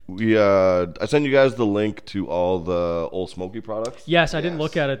I sent you guys the link to all the Old Smoky products. Yes, I didn't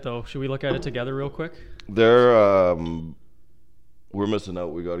look at it though. Should we look at it together real quick? We're missing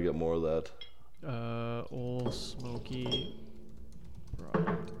out. We got to get more of that. Old Smoky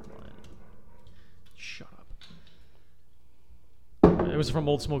product line. Shut up. It was from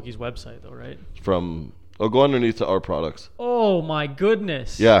Old Smoky's website though, right? Go underneath to our products. Oh my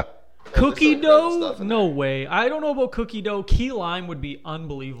goodness. Yeah. Cookie dough? No way. I don't know about cookie dough. Key lime would be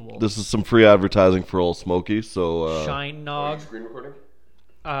unbelievable. This is some free advertising for Old Smoky. So Shine Nog. Screen recording?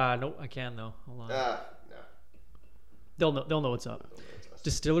 No, I can though. Hold on. No. They'll know what's up.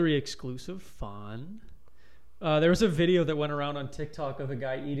 Distillery exclusive, fun. There was a video that went around on TikTok of a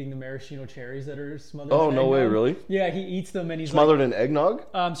guy eating the maraschino cherries that are smothered. Oh, in no way, eggnog. really? Yeah, he eats them and he's smothered in eggnog?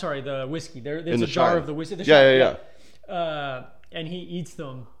 I'm sorry, the whiskey. There's In a the jar shine. of the whiskey. Yeah. And he eats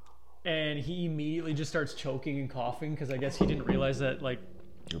them, and he immediately just starts choking and coughing because I guess he didn't realize that like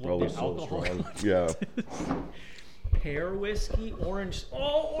You're probably the so alcohol. strong. Yeah. Pear whiskey, orange.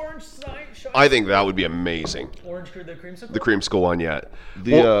 Oh, orange shine. I think that would be amazing. Orange the creamsicle. The creamsicle one, yeah.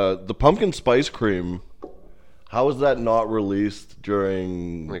 The pumpkin spice cream. How is that not released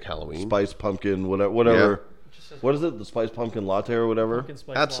during Like Halloween? Spice pumpkin, whatever. What is it? The spice pumpkin latte or whatever? Pumpkin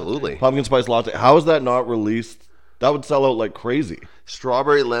spice Absolutely. Pumpkin spice latte. How is that not released? That would sell out like crazy.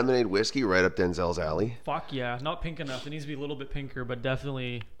 Strawberry lemonade whiskey right up Denzel's alley. Fuck yeah, not pink enough. It needs to be a little bit pinker, but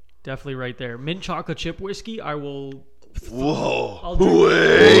definitely right there. Mint chocolate chip whiskey. I will. Whoa.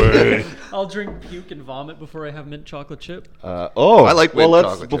 I'll drink puke and vomit before I have mint chocolate chip. I like mint let's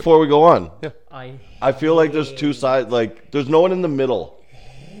chocolate chip. before we go on. Yeah. I feel like there's two sides. Like there's no one in the middle.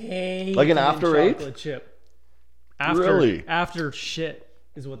 hate Like an mint after eight? chocolate chip. Really? After shit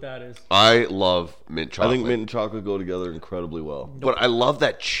is what that is. I love mint I chocolate. think mint and chocolate go together incredibly well. But I love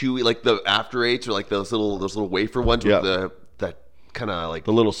that chewy, like the after eights or like those little wafer ones Yeah. with that kind of like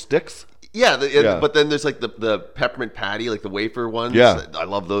The little sticks. yeah. But then there's like the peppermint patty, like the wafer ones. Yeah. I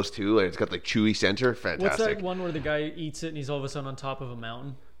love those too. And it's got the chewy center. Fantastic. What's that one where the guy eats it and he's all of a sudden on top of a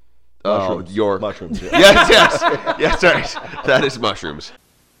mountain? Mushrooms. York. Mushrooms. Yeah. Yes, right. That is mushrooms.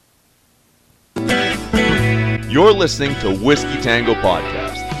 You're listening to Whiskey Tango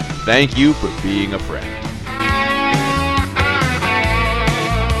Podcast. Thank you for being a friend.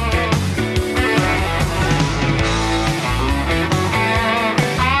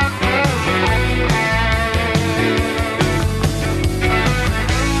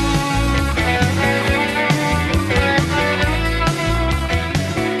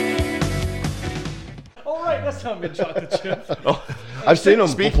 All right, that's not mint chocolate chip. I've seen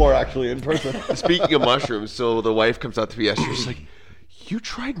them before actually in person. Speaking of mushrooms, so the wife comes out to me yesterday. She's like, "You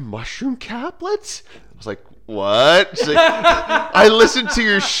tried mushroom caplets?" I was like, "What?" She's like, "I listened to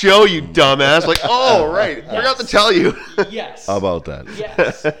your show, you dumbass." Like, "Oh, right. Forgot to tell you." Yes. How about that?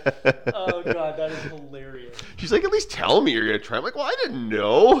 Yes. Oh god, that is hilarious. She's like, "At least tell me you're gonna try." I'm like, "Well, I didn't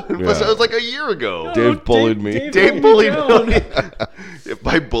know." Plus, that was like a year ago. Dave bullied me. Dave bullied me.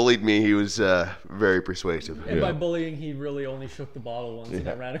 By bullied me, he was very persuasive. And by bullying, he really only shook the bottle once and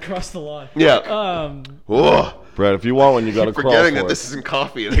I ran across the lawn. Yeah. Whoa. Brad, if you want one, you got to crawl Forgetting for that it. this isn't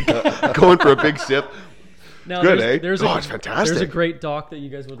coffee and going for a big sip. Now, Good, there's, eh? There's Oh, it's fantastic. There's a great doc that you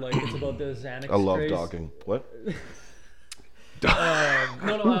guys would like. It's about the Xanax I love craze. docking. What? The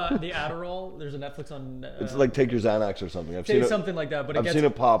Adderall. There's a Netflix on. It's like take your Xanax or something. I've seen it. something like that, but I've seen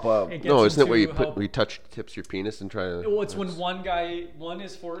it pop up. It gets No, isn't it where you into how- where you tips your penis and try to? Well, it's when one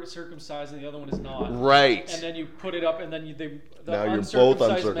is for circumcised and the other one is not. Right. And then you put it up, and then the Now you're both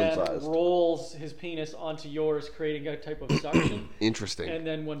uncircumcised man uncircumcised. rolls his penis onto yours, creating a type of suction. Interesting. And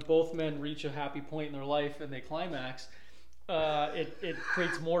then when both men reach a happy point in their life and they climax, it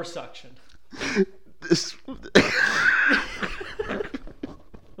creates more suction. This,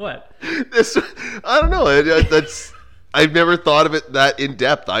 What? I don't know. That's I've never thought of it that in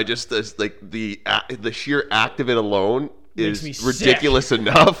depth. I just like the sheer act of it alone Makes is me ridiculous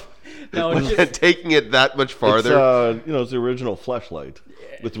enough. No, it's And just, taking it that much farther, It's the original Fleshlight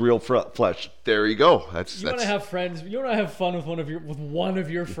with real flesh. there you go. That's you want to have friends. You want to have fun with one of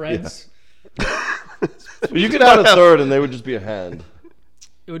your friends. You could add a third, and they would just be a hand.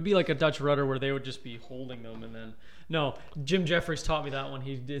 It would be like a Dutch rudder where they would just be holding them, and then Jim Jeffries taught me that one.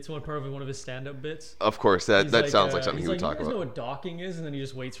 It's one part of one of his stand-up bits. Of course, that He's sounds like something he's he would talk You guys know about. what docking is, and then he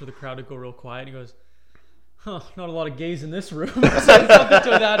just waits for the crowd to go real quiet, and he goes, "Huh, not a lot of gays in this room." So something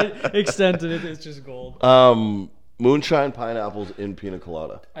to that extent, and it's just gold. Moonshine pineapples in pina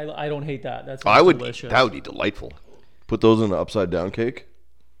colada. I don't hate that. That's delicious. That would be delightful. Put those in an upside down cake.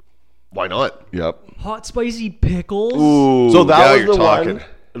 Why not? Yep. Hot spicy pickles. Ooh, So that now was you're the talking.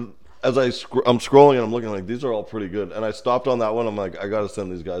 one. as I'm scrolling and I'm looking like these are all pretty good, and I stopped on that one. I'm like, I gotta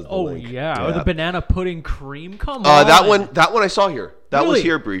send these guys the Oh link. yeah. Or the banana pudding cream. Come on. That one I saw here. That was Really?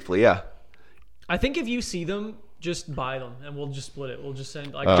 here briefly. Yeah. I think if you see them, just buy them and we'll just split it. We'll just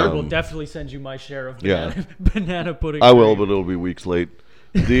send. Like, we'll definitely send you my share of banana pudding. I will, cream. but it'll be weeks late.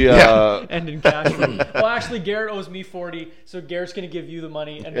 The And in cash flow. Well, actually, Garrett owes me 40, so Garrett's gonna give you the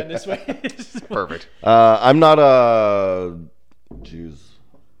money, and then this way. Perfect. I'm not a. Jeez,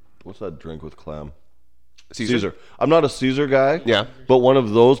 what's that drink with clam? Caesar. I'm not a Caesar guy. Yeah. But one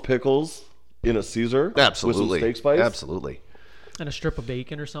of those pickles in a Caesar Absolutely. with some steak spice. Absolutely. And a strip of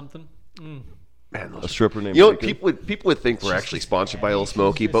bacon or something. Man, A stripper named you know, Bacon. people would think we're actually sponsored by Old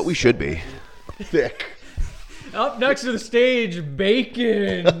Smoky, but we should be. Thick. Up next to the stage,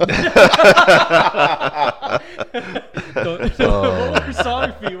 bacon. What was your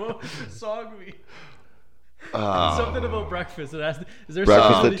song be? What was your song be? Something about breakfast. Is there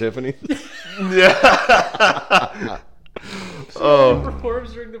Breakfast something at Tiffany. who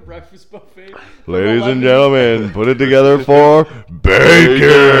performs during the breakfast buffet? Ladies and gentlemen, put it together for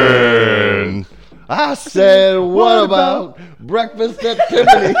Bacon. I said, what about breakfast at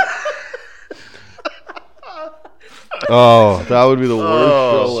Tiffany? Oh, that would be the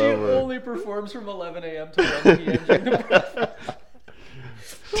worst She show ever. only performs from 11 a.m. to 1 p.m. during the breakfast.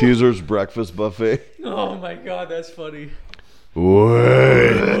 Teaser's breakfast buffet. Oh my god, that's funny.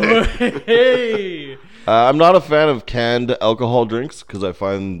 Way. Hey. I'm not a fan of canned alcohol drinks because I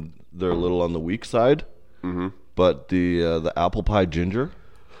find they're a little on the weak side. Mm-hmm. But the apple pie ginger.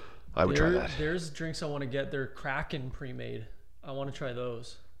 I would try that. There's drinks I want to get. They're Kraken pre-made. I want to try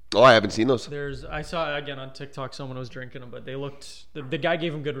those. Oh, I haven't seen those. I saw again on TikTok someone was drinking them, but they looked. The guy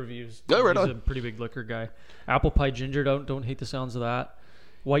gave them good reviews. Oh, right He's on. a pretty big liquor guy. Apple pie ginger. Don't hate the sounds of that.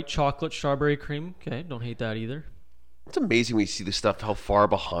 White chocolate strawberry cream. Okay, don't hate that either. It's amazing when you see the stuff, how far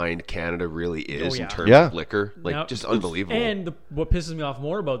behind Canada really is yeah. in terms Yeah. of liquor. Like, Now- just unbelievable. And what pisses me off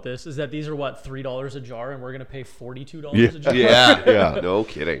more about this is that these are what $3 a jar, and we're gonna pay $42 Yeah. a jar. yeah, Yeah. no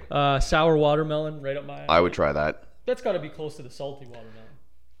kidding. Sour watermelon, right up my alley. I would try that. That's got to be close to the salty watermelon.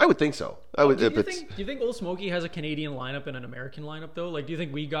 I would think so. I would. Do If you, it's, think, do you think Old Smoky has a Canadian lineup and an American lineup though? Like, do you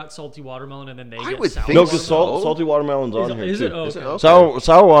think we got salty watermelon and then they I get would sour think No, watermelon? because so. salty watermelon's on here Is too. it? Oh, Is it? okay. Okay.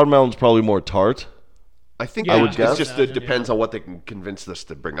 Sour watermelon's probably more tart. I think Yeah, I I would would guess. guess. It Imagine, depends on what they can convince us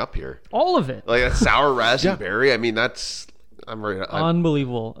to bring up here. All of it. Like that sour raspberry. I mean, that's. I'm right.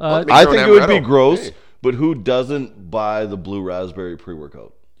 Unbelievable. Well, I Their think own it would be amaretto. gross, Hey. but who doesn't buy the blue raspberry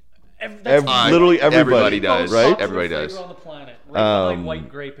pre-workout? That's Literally everybody everybody, does. right? Everybody flavor does. on the planet. Right? Like white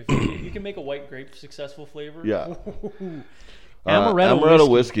grape. If you can make a white grape successful flavor. Yeah. Amaretto,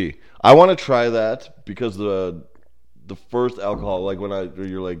 whiskey. I want to try that because the first alcohol, like when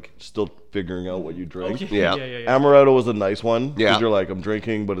you're like still figuring out what you drink. Okay. Yeah. yeah. Amaretto was a nice one because Yeah. you're like, I'm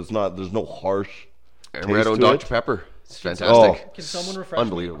drinking, but it's not. There's no harsh. Amaretto and to Dr it. Pepper. It's Oh. fantastic. Can someone refresh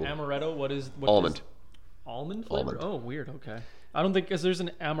Unbelievable. me? Amaretto. What is Almond. Almond flavor? Almond. Oh, weird. Okay. I don't think because there's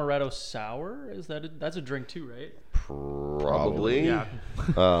an amaretto sour. Is that that's a drink too, right? Probably. Yeah.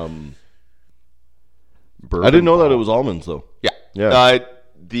 I Bourbon didn't know that ball. it was almonds though. Yeah. Yeah.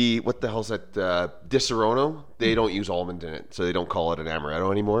 What the hell's that? Disaronno. They don't use almond in it, so they don't call it an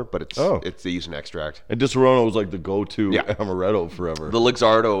amaretto anymore. But they use an extract. And Disaronno was like the go-to Yeah. amaretto forever. The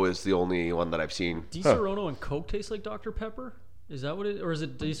Luxardo is the only one that I've seen. Di Serono and Coke taste like Dr. Pepper? Is that what it, or is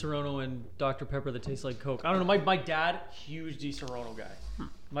it Di Serono and Dr. Pepper that taste like Coke? I don't know. My dad, huge Di Serono guy.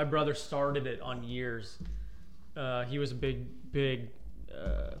 My brother started it on years. He was a big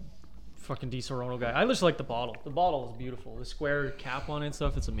fucking Di Serono guy. I just like the bottle. The bottle is beautiful. The square cap on it and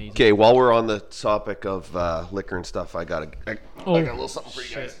stuff, it's amazing. Okay, while we're on the topic of liquor and stuff, I got a little something for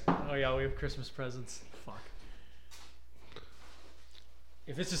you guys. Oh yeah, we have Christmas presents. Fuck.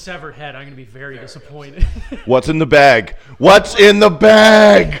 If it's a severed head, I'm gonna be very disappointed. What's in the bag? What's in the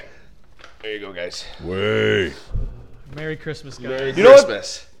bag? There you go, guys. Way. Merry Christmas, guys. You know what?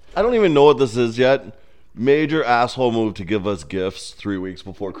 Christmas. I don't even know what this is yet. Major asshole move to give us gifts 3 weeks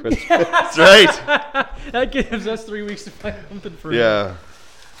before Christmas. That's right. That gives us 3 weeks to find something for Yeah.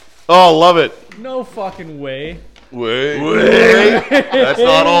 Oh, love it. you. No fucking way. That's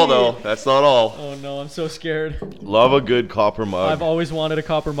not all, though. That's not all. Oh no, I'm so scared. Love a good copper mug. I've always wanted a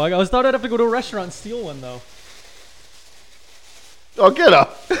copper mug. I thought I'd have to go to a restaurant and steal one though. Oh, get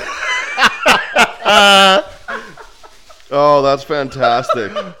up. Oh, that's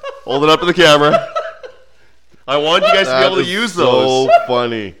fantastic. Hold it up to the camera. I want you guys to be able to is use those. So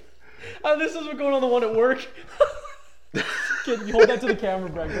funny. This is what's going on the one at work. Can you hold that to the camera,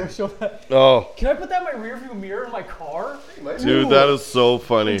 Brad? Go show that. Oh, Can I put that in my rearview mirror in my car? dude, that is so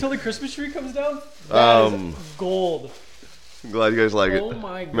funny. Until the Christmas tree comes down? That is gold. I'm glad you guys like it. Oh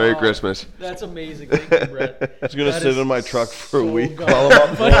my god. Merry Christmas. That's amazing. Thank you, Brett. It's gonna That sit is in my truck for a so week good. while I'm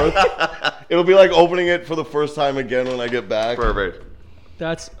up north. It'll be like opening it for the first time again when I get back. Perfect.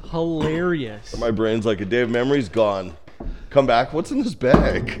 That's hilarious. My brain's like, Dave, memory's gone. Come back. What's in this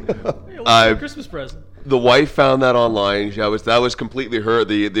bag? Hey, what's your Christmas present? The wife found that online. That was completely her,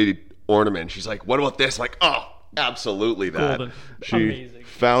 the ornament. She's like, what about this? I'm like, oh, absolutely that. Golden. She Amazing.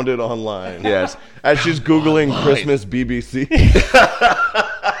 found it online. Yes. As she's Googling Christmas BBC.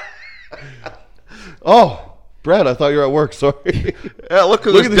 Oh, Brad, I thought you were at work. Sorry. Yeah, look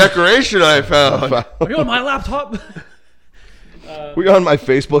at Look this at this- decoration I found. Are you on my laptop? We on my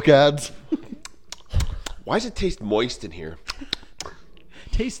Facebook ads. Why does it taste moist in here?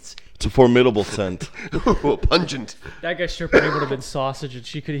 Tastes. It's a formidable scent. Ooh, pungent. That guy's stripper name would have been sausage, and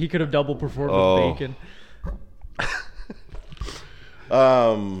he could have double performed Oh. with bacon.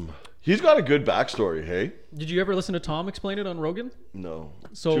 He's got a good backstory, hey? Did you ever listen to Tom explain it on Rogan? No.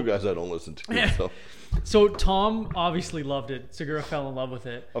 So- Two guys I don't listen to. So. So Tom obviously loved it. Segura fell in love with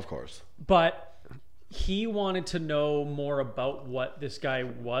it, Of course. but he wanted to know more about what this guy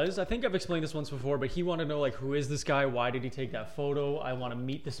was. I think I've explained this once before, but he wanted to know, like, who is this guy? Why did he take that photo? I want to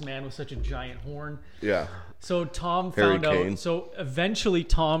meet this man with such a giant horn. Yeah. So Tom Harry found Kane. out. So eventually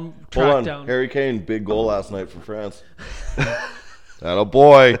Tom Hold tracked on. down. Harry Kane, big goal last night for France. Atta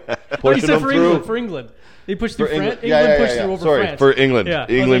boy. Oh, he Pushing said him for through. England. For England. They pushed through For France. England. England Yeah, pushed yeah. through over Sorry, France. for England. Yeah.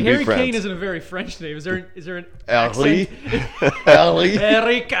 England beat Harry France. Kane isn't a very French name. Is there an Henri. accent? Henri.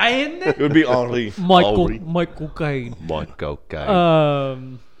 Harry Kane? It would be Henri. Michael Henri. Kane. Monko guy.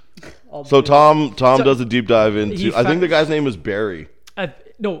 So Tom does a deep dive into. he I think fa- the guy's name is Barry.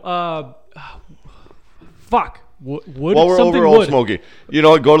 Fuck. Wood. Well, we're something over Old wood. Smoky. You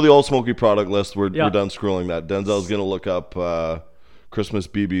know what? Go to the Old Smoky product list. We're Yeah. done scrolling that. Denzel's gonna look up Christmas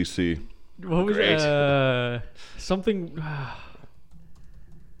BBC. What was Great. something?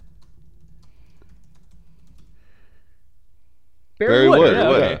 Barry Wood, Yeah, yeah.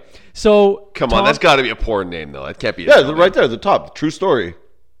 okay. So Come on, that's got to be a porn name, though. That can't be a Yeah, real right name. there, the top. True story.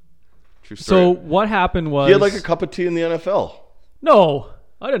 True So story. what happened was He had like a cup of tea in the NFL. No,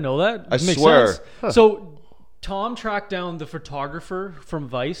 I didn't know that. I Makes swear. sense. So Tom tracked down the photographer from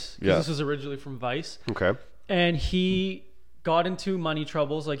Vice. 'Cause Yeah. This was originally from Vice. Okay. And he got into money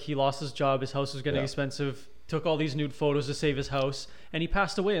troubles. Like, he lost his job. His house was getting Yeah. expensive. Took all these nude photos to save his house. And he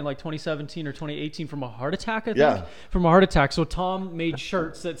passed away in like 2017 or 2018 from a heart attack, I think. Yeah. From a heart attack. So Tom made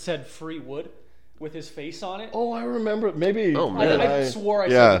shirts that said Free Wood with his face on it. Oh, I remember. Maybe. Oh, man. I swore I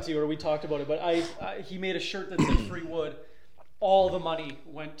yeah. sent it to you, or we talked about it, but he made a shirt that said Free Wood. All the money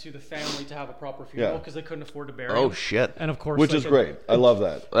went to the family to have a proper funeral Yeah. because they couldn't afford to bury Oh, him. shit. And of course, Which like is great. I love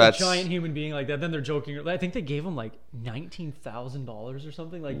that. A That's giant human being like that. Then they're joking. I think they gave him like $19,000 or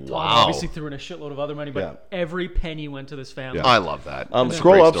something. Like, Tom Wow. obviously threw in a shitload of other money, but Yeah. every penny went to this family. Yeah. I love that. That's a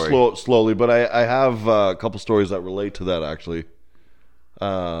Scroll great up story. slowly, but I have a couple stories that relate to that actually.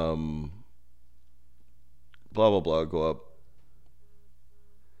 Blah blah blah. Go up.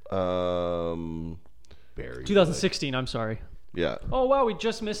 Barry. 2016. I'm sorry. Yeah. Oh wow, we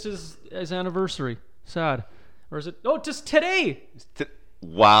just missed his anniversary. Sad. Or is it? Oh, just today.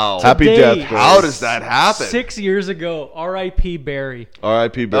 Wow. Happy Today. death. How Barry. does that happen? 6 years ago. R.I.P. Barry.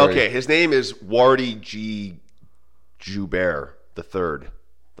 R.I.P. Barry. Okay, his name is Wardy G. Joubert the Third.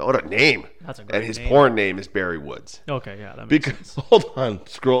 What a name! That's a great And his name. porn name is Barry Woods. Okay, yeah, that makes Because sense. hold on,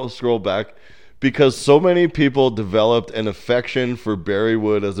 scroll back. Because so many people developed an affection for Barry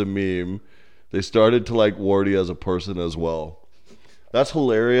Wood as a meme, they started to like Wardy as a person as well. That's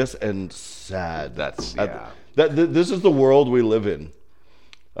hilarious and sad. That's At- yeah. This is the world we live in.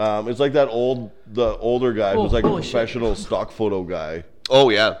 It's like the older guy who's like a holy shit. professional stock photo guy. Oh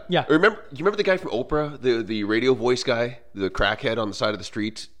yeah. Yeah. You remember the guy from Oprah, the radio voice guy, the crackhead on the side of the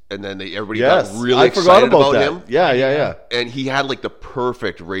street, and then everybody Yes, got really I excited forgot about that. him. Yeah. And he had like the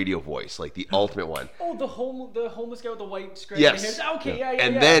perfect radio voice, like the ultimate one. Oh, the homeless guy with the white scratchy Yes. hair. Okay, yeah.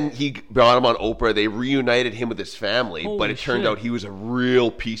 And then he brought him on Oprah. They reunited him with his family, but Holy it turned shit. out he was a real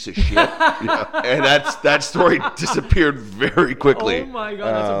piece of shit. And that story disappeared very quickly. Oh my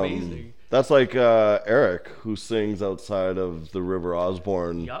god, that's amazing. That's like Eric, who sings outside of the River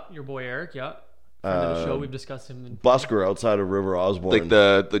Osborne. Yeah, your boy Eric. Yeah, friend of the show. We've discussed him. In Busker outside of River Osborne. Like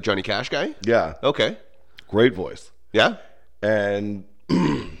the Johnny Cash guy? Yeah. Okay. Great voice. Yeah? And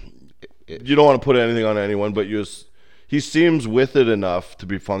you don't want to put anything on anyone, but he seems with it enough to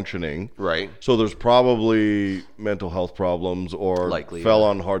be functioning. Right. So there's probably mental health problems or Likely, fell yeah.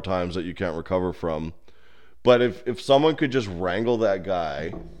 on hard times that you can't recover from. But if someone could just wrangle that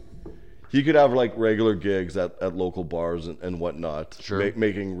guy, he could have like regular gigs at local bars and whatnot, Sure.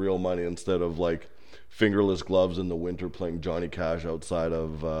 making real money instead of like fingerless gloves in the winter playing Johnny Cash outside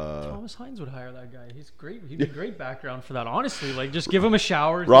of. Thomas Hines would hire that guy. He's great. He'd be great background for that. Honestly, like just give him a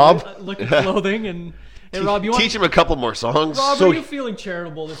shower. Rob? Look at clothing and. Hey, Rob, you want Teach him a couple more songs. Rob, So are you feeling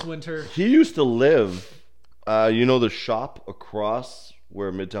charitable this winter? He used to live, the shop across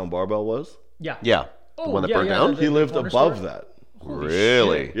where Midtown Barbell was. Yeah. Yeah. The Oh, one that yeah, burned yeah, down? the- He lived corner above store? that. Holy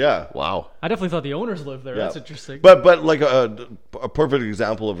Really? shit. Yeah. Wow. I definitely thought the owners lived there. Yeah. That's interesting. But like a perfect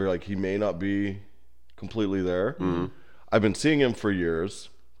example of like he may not be completely there. Mm-hmm. I've been seeing him for years,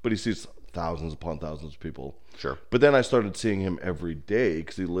 but he sees thousands upon thousands of people. Sure. But then I started seeing him every day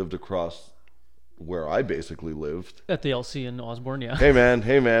because he lived across where I basically lived. At the LC in Osborne, yeah. Hey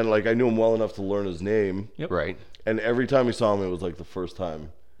man, like I knew him well enough to learn his name. Yep. Right. And every time he saw him, it was like the first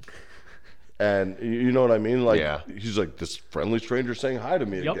time. And you know what I mean? Like, Yeah. he's like, this friendly stranger saying hi to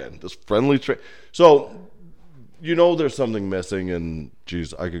me Yep. again. This friendly stranger. So, there's something missing. And,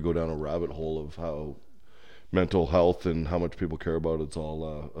 geez, I could go down a rabbit hole of how mental health and how much people care about it's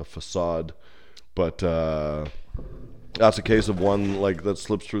all a facade. But that's a case of one, like, that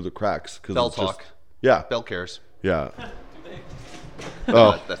slips through the cracks. Bell it's just- talk. Yeah. Bell cares. Yeah.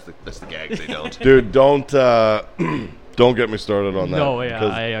 Oh, That's the gag. They don't. dude, don't get me started on that. No, yeah,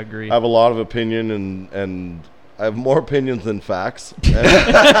 because I agree. I have a lot of opinion and I have more opinions than facts. And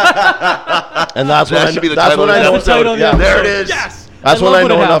that's That when should be the that's title when of I the know episode. Title of the yeah, episode. There it is. Yes. that's I when love I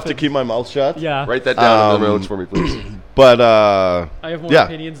know it enough to happens. keep my mouth shut. Yeah. Write that down in the Um, notes for me, please. But I have more yeah.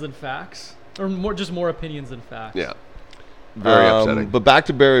 opinions than facts, or more opinions than facts. Yeah. Very upsetting. But back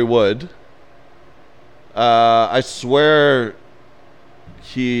to Barry Wood. I swear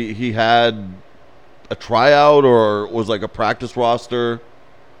he had a tryout or was like a practice roster.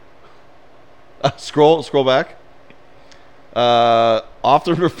 Scroll back.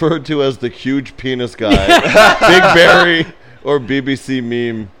 Often referred to as the huge penis guy, Big Barry, or BBC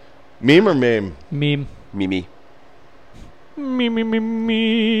meme or meme. Meme. Mimi.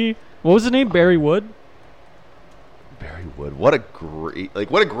 Me. What was his name? Barry Wood. Barry Wood. What a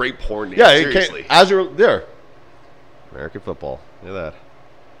great porn name. Yeah, it Seriously. came, as you're there. American football. Look at that.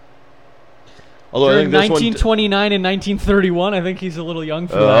 Although I During think this 1929 and 1931, I think he's a little young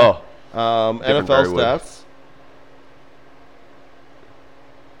for that. Oh. NFL Barry Wood. stats.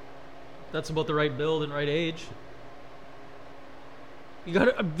 That's about the right build and right age. You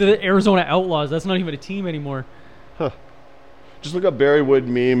got the Arizona Outlaws. That's not even a team anymore. Just look up Barry Wood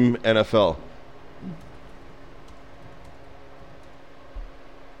meme NFL.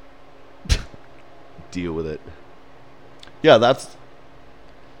 Deal with it. Yeah, that's.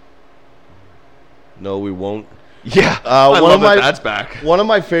 No, we won't. Yeah. I I love that that's back. One of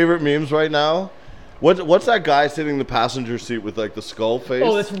my favorite memes right now. What's that guy sitting in the passenger seat with like the skull face?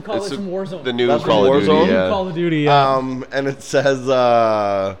 Oh, that's from It's from Warzone. The new That's Call from of Duty. Warzone? Yeah. Call of Duty. Yeah. And it says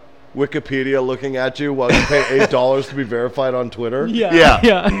Wikipedia looking at you while you pay $8 to be verified on Twitter. yeah.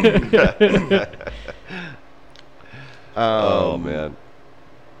 Yeah. Um, Oh man.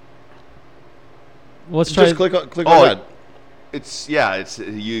 Let's try. Just click on Oh, that. It's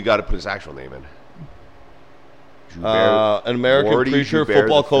you got to put his actual name in. An American Wardy preacher, Joubert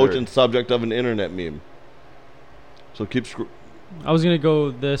football coach, III. and subject of an internet meme. So keep I was gonna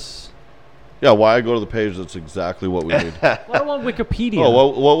go this. Yeah, why I go to the page? That's exactly what we need. Well, I want Wikipedia. Oh,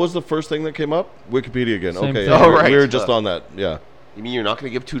 what was the first thing that came up? Wikipedia again. Same Okay, thing. yeah, Oh, we right. were just on that. Yeah. You mean you're not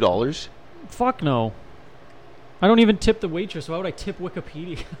going to give $2? Fuck no. I don't even tip the waitress. Why would I tip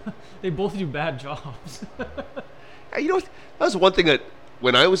Wikipedia? They both do bad jobs. You know, that was one thing that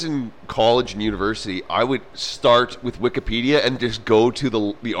when I was in college and university, I would start with Wikipedia and just go to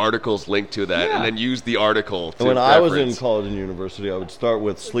the articles linked to that, Yeah. and then use the article. To And when I was in reference. college and university, I would start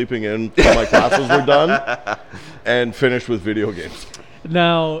with sleeping in till my classes were done, and finish with video games.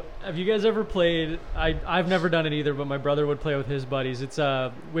 Now, have you guys ever played? I've never done it either, but my brother would play with his buddies. It's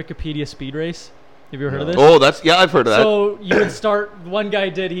a Wikipedia speed race. Have you ever heard of this? Oh, I've heard of that. So you would start. One guy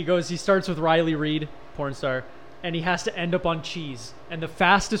did. He starts with Riley Reid, porn star, and he has to end up on cheese. And the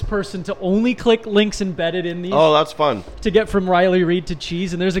fastest person to only click links embedded in these Oh, that's fun. to get from Riley Reid to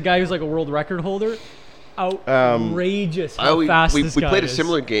cheese. And there's a guy who's like a world record holder. Outrageous how fast we this guy played a is.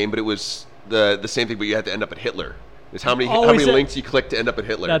 similar game, but it was the same thing, but you had to end up at Hitler. It's how many Always a- links you click to end up at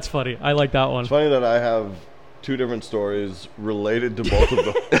Hitler. That's funny. I like that one. It's funny that I have two different stories related to both of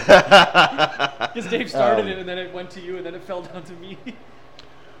them. Because Dave started it, and then it went to you, and then it fell down to me.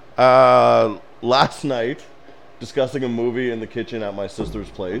 Last night, discussing a movie in the kitchen at my sister's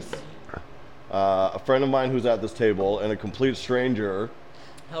place, a friend of mine who's at this table and a complete stranger,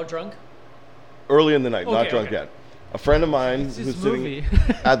 How drunk? early in the night, not Okay, drunk okay. yet, a friend of mine It's who's this sitting movie.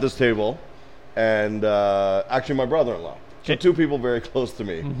 at this table, and actually my brother-in-law. So Okay. two people very close to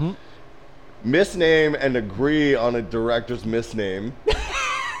me. misname and agree on a director's misname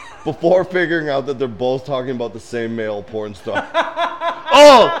before figuring out that they're both talking about the same male porn star.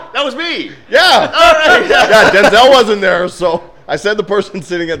 Oh, that was me. Yeah. All right. Yeah, Denzel wasn't there, so I said the person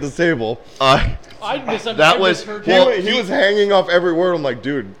sitting at the table. I misunderstood. That was- misheard well, you. He was hanging off every word. I'm like,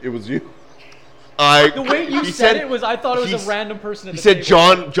 dude, it was you. The way you he said it was, I thought it was he's- a random person at He the said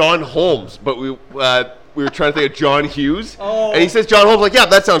table. John Holmes, but we were trying to think of John Hughes. Oh. And he says John Holmes. Like, yeah,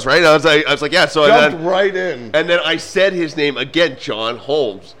 that sounds right. I was like, yeah. So Jumped and right in. then I said his name again, John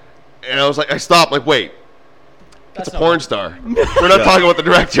Holmes, and I was like, I stopped. Like, wait, That's it's a not porn right. star. We're not talking about the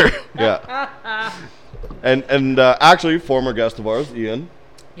director. Yeah. And actually, former guest of ours, Ian,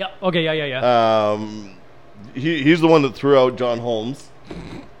 Yeah. Okay. Yeah. he's the one that threw out John Holmes,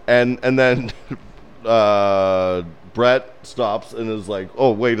 and then Brett stops and is like,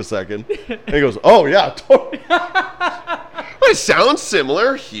 "Oh, wait a second," and he goes, "Oh yeah, totally." But it sounds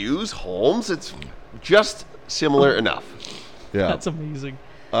similar. Hughes, Holmes. It's just similar enough. Yeah. That's amazing.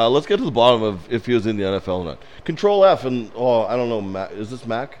 Let's get to the bottom of if he was in the NFL or not. Control F and I don't know. Mac, is this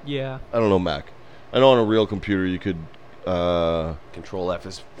Mac? Yeah. I don't know Mac. I know on a real computer you could. Control F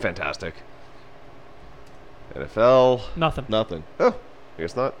is fantastic. NFL. Nothing. Nothing. Oh, I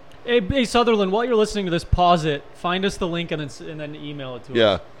guess not. Hey, Sutherland, while you're listening to this, pause it. Find us the link and then email it to Yeah.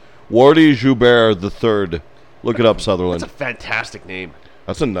 us. Wardy Joubert III. Look it up, That's Sutherland. a fantastic name.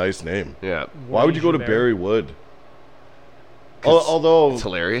 That's a nice name. Yeah. Why would you go to Joubert. Barry Wood? 'Cause Although, It's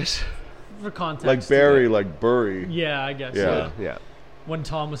hilarious. For context. like Barry, like Burry. Yeah, I guess. Yeah. Yeah. Yeah. When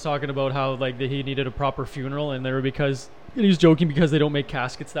Tom was talking about how like he needed a proper funeral, and they were and he was joking because they don't make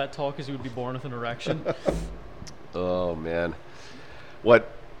caskets that tall because he would be born with an erection. Oh man, that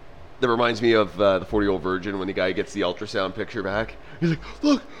reminds me of the 40-Year-Old Virgin when the guy gets the ultrasound picture back. He's like,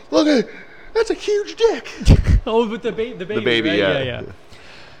 look at that's a huge dick. Oh, but the baby. The baby, right? yeah.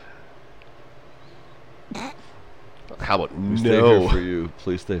 How about We stay here for no? you.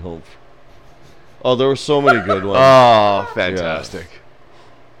 Please stay home. Oh, there were so many good ones. Oh, fantastic.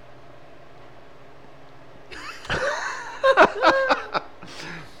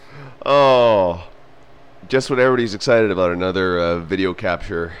 Oh, just when everybody's excited about another video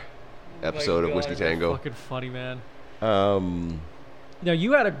capture episode My of Whiskey God, Tango. Fucking funny, man. Um, Now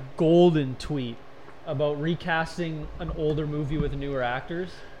you had a golden tweet about recasting an older movie with newer actors.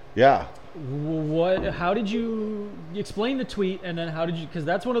 yeah. What? How did you explain the tweet, and then how did you? Because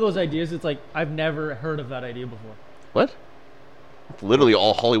that's one of those ideas. It's like I've never heard of that idea before. What? It's literally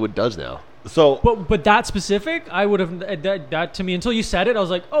all Hollywood does now. So But that specific, I would have that to me until you said it. I was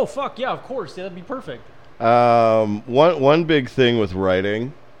like, oh fuck yeah, of course, yeah, that'd be perfect. one big thing with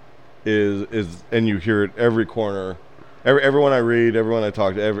writing is and you hear it every corner, everyone I read, everyone I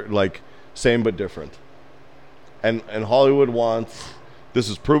talk to, like same but different. And Hollywood wants this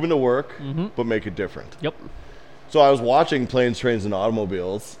is proven to work, but make it different. Yep. So I was watching Planes, Trains, and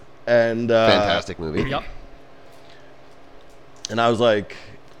Automobiles, and Fantastic movie. Yep. And I was like,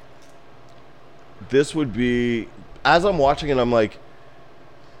 this would be, as I'm watching it, I'm like,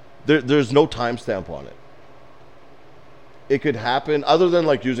 there's no timestamp on it. It could happen, other than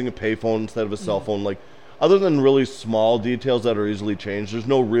like using a payphone instead of a cell phone, like, other than really small details that are easily changed, there's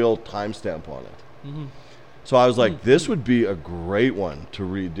no real timestamp on it. So I was like, this would be a great one to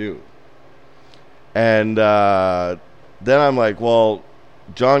redo. And then I'm like, well,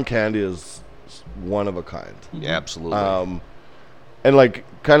 John Candy is one of a kind. Yeah, absolutely. And like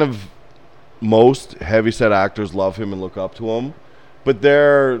kind of most heavyset actors love him and look up to him, but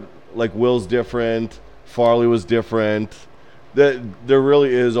they're like Will's different, Farley was different. There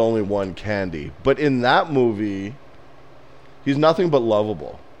really is only one Candy, but in that movie, he's nothing but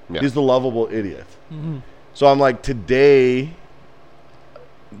lovable. Yeah. He's the lovable idiot. So I'm like, today,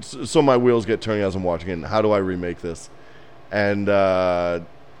 so my wheels get turning as I'm watching it. And how do I remake this? And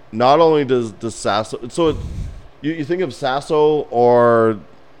not only does Sasso, so you think of Sasso, or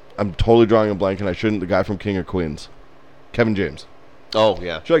I'm totally drawing a blank and I shouldn't, the guy from King of Queens, Kevin James. Oh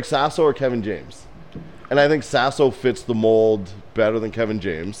yeah. So like Sasso or Kevin James. And I think Sasso fits the mold better than Kevin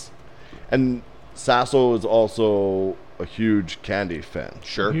James. And Sasso is also a huge Candy fan.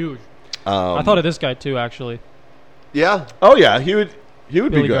 Sure. Huge. I thought of this guy too, actually. Yeah. Oh yeah, he would be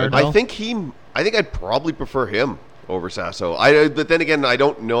Billy good. Gardell. I think I'd probably prefer him over Sasso. But then again, I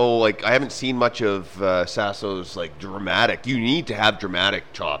don't know. Like, I haven't seen much of Sasso's like dramatic. You need to have dramatic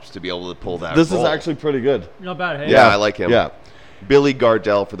chops to be able to pull that. This role. is actually pretty good. Not bad, hey? Yeah, I like him. Yeah. Billy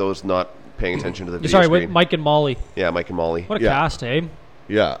Gardell, for those not paying attention to the video Sorry, screen. with Mike and Molly. Yeah, Mike and Molly. What a Yeah. cast, eh?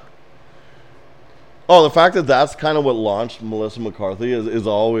 Yeah. Oh, the fact that that's kind of what launched Melissa McCarthy is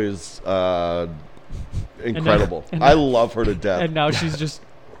always incredible. and I love her to death. And now she's just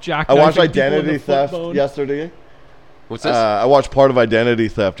Jack. I watched knifing people in Identity the foot Theft bone. yesterday. What's this? I watched part of Identity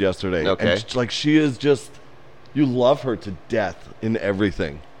Theft yesterday. Okay. And like she is just, you love her to death in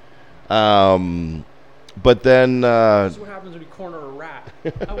everything. But then This is what happens when you corner a rat.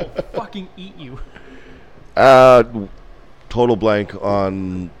 I will fucking eat you. total blank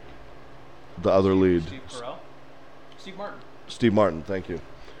on the other lead. Steve Carell. Steve Martin. Steve Martin, thank you.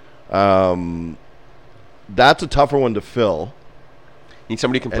 That's a tougher one to fill. Need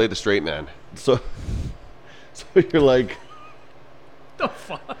somebody who can play the straight man. So you're like, The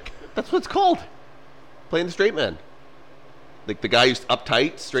fuck? That's what it's called. Playing the straight man. Like the guy who's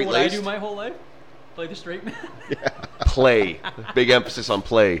uptight, So straight what I laced. do my whole life? Play the straight man. Play. Big emphasis on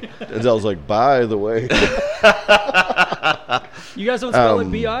play. Denzel's like, by the way. You guys don't spell it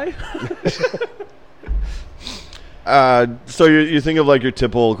B-I? So you think of like your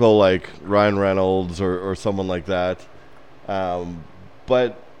typical like Ryan Reynolds or someone like that,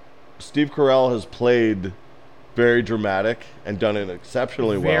 but Steve Carell has played very dramatic and done it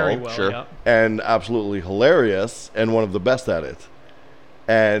exceptionally Very well, well. Sure. Yep. and absolutely hilarious and one of the best at it.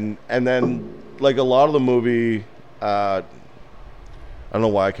 And then like a lot of the movie, I don't know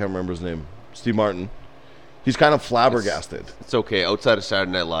why I can't remember his name. Steve Martin. He's kind of flabbergasted. It's okay. Outside of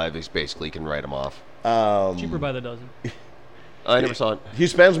Saturday Night Live, they basically can write him off. Cheaper by the dozen. I never saw it. He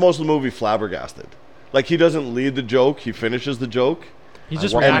spends most of the movie flabbergasted. Like he doesn't lead the joke; he finishes the joke. He's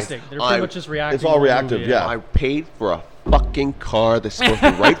just want- reacting. They're pretty I- much just reacting. It's all to the reactive, movie, yeah. I paid for a fucking car that's supposed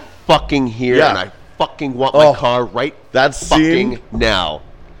to be right fucking here, Yeah. and I fucking want Oh, my car right that fucking scene- now.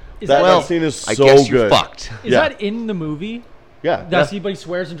 Is That, that, that scene is I so guess you good. fucked. is yeah. that in the movie? Yeah. That's he, but he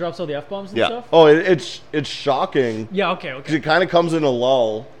swears and drops all the F-bombs and Yeah. stuff? Oh, it's shocking Yeah, okay, because okay. it kind of comes in a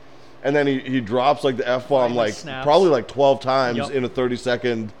lull, and then he drops like the F-bomb Right, like snaps. probably like 12 times Yep. in a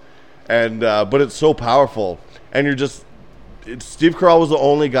 30-second, and but it's so powerful, and you're just Steve Carell was the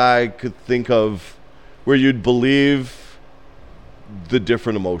only guy I could think of where you'd believe the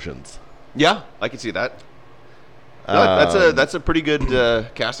different emotions. Yeah, I can see that. No, that's a pretty good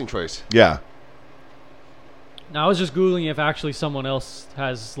casting choice. Yeah. Now I was just googling if actually someone else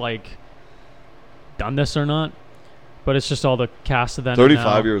has like done this or not, but it's just all the cast of them.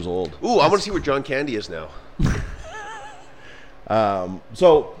 35 years old. Ooh, I want to see where John Candy is now.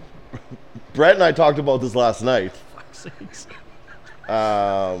 So Brett and I talked about this last night.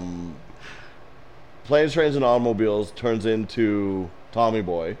 Planes, Trains, and Automobiles turns into Tommy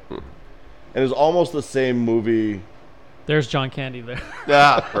Boy, and is almost the same movie. There's John Candy there.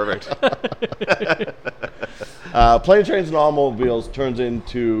 Ah, perfect. Planes, Trains, and Automobiles turns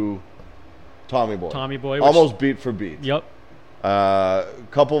into Tommy Boy. Tommy Boy, which- almost beat for beat. Yep.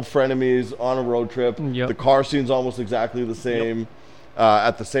 Couple of frenemies on a road trip. Yep. The car scene's almost exactly the same.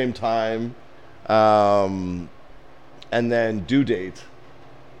 At the same time, and then Due Date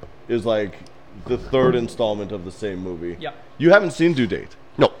is like the third installment of the same movie. Yeah. You haven't seen Due Date.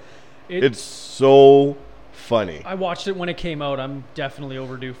 No. It's so funny. I watched it when it came out. I'm definitely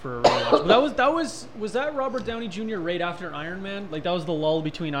overdue for a rewatch. But was that Robert Downey Jr. right after Iron Man? Like that was the lull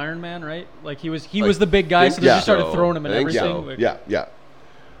between Iron Man, right? Like he was the big guy, so they yeah. just started so. throwing him in I think everything. so. Like,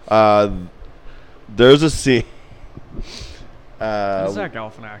 Yeah. There's a scene Zach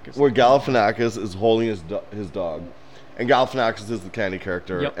Galifianakis. where Galifianakis is holding his dog, and Galifianakis is the candy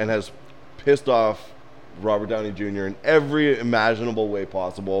character, Yep. and has pissed off Robert Downey Jr. in every imaginable way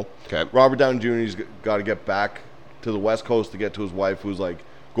possible. Okay. Robert Downey Jr.'s got to get back to the West Coast to get to his wife, who's like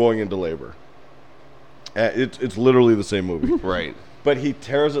going into labor. It's literally the same movie. Right. But he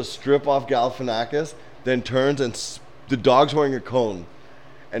tears a strip off Galifianakis, then turns and the dog's wearing a cone,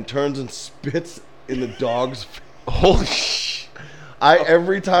 and turns and spits in the dog's face. Holy sh!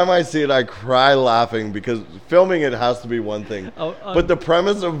 Every time I see it, I cry laughing because filming it has to be one thing. But the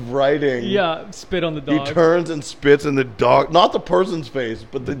premise of writing, Yeah, spit on the he dog. turns and spits in the dog, not the person's face,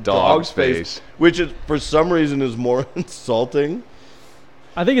 but the dog's face, which is for some reason is more insulting.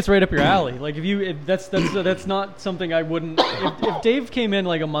 I think it's right up your alley. Like if that's not something I wouldn't. If Dave came in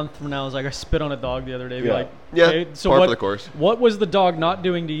like a month from now, and was like I spit on a dog the other day, I'd be Yeah. like, Yeah, okay, so par for what? the course. What was the dog not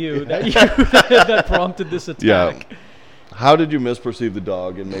doing to you that prompted this attack? Yeah. How did you misperceive the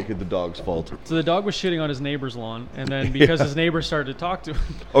dog and make it the dog's fault? So the dog was shitting on his neighbor's lawn, and then because his neighbor started to talk to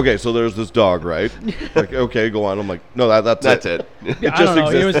him, Okay, so there's this dog, right? Like, okay, go on. I'm like, no, that's it. It I don't know.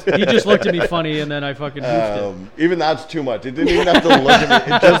 exists. He just looked at me funny, and then I fucking goofed it. Even that's too much. It didn't even have to look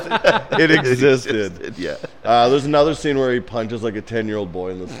at me. It existed. Yeah. There's another scene where he punches like a 10-year-old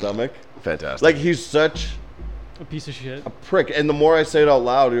boy in the stomach. Fantastic. Like he's such A piece of shit. a prick. And the more I say it out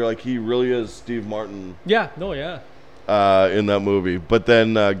loud, you're like, he really is Steve Martin Yeah. No. Yeah. in that movie. But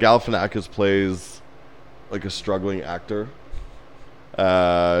then Galifianakis plays like a struggling actor.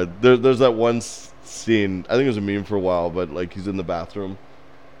 There's that one scene. I think it was a meme for a while, but like he's in the bathroom.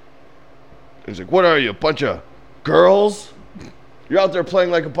 He's like, "What are you, a bunch of girls? You're out there playing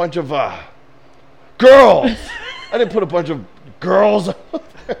like a bunch of girls. I didn't put a bunch of girls."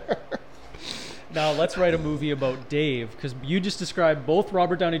 Now let's write a movie about Dave, because you just described both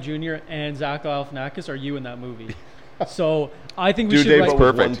Robert Downey Jr. and Zach Galifianakis are you in that movie. So I think we should Dave write.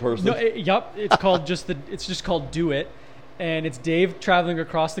 with one person. No, yup. It's called It's just called Do It, and it's Dave traveling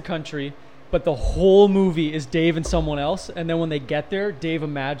across the country, but the whole movie is Dave and someone else, and then when they get there, Dave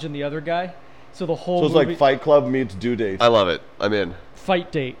imagined the other guy. So the whole So it's movie, like Fight Club meets Due Date. I love it. I'm in.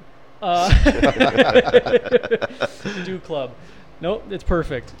 fight date. Do Club. Nope, it's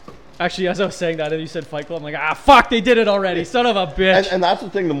perfect. Actually, as I was saying that, and you said Fight Club, I'm like, fuck, they did it already. Son of a bitch. And that's the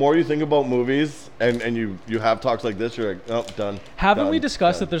thing. The more you think about movies, and you have talks like this, you're like, oh, done. Haven't we done,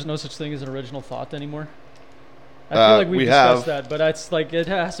 discussed done. that there's no such thing as an original thought anymore? I feel like we we've discussed have. that, but it's like it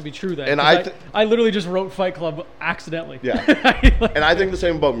has to be true then. And 'cause I literally just wrote Fight Club accidentally. Yeah. Like- And I think the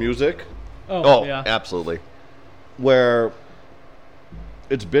same about music, Oh, yeah. absolutely. where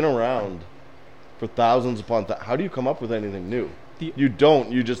it's been around for thousands upon how do you come up with anything new? You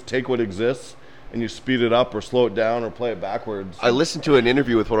don't. You just take what exists and you speed it up or slow it down or play it backwards. I listened to an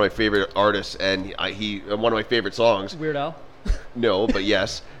interview with one of my favorite artists, and he one of my favorite songs. Weird Al. No, but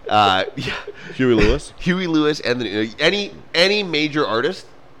yes. Yeah. Huey Lewis. Huey Lewis and any major artist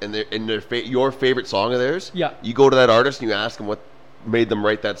and your favorite song of theirs. Yeah. You go to that artist and you ask them what made them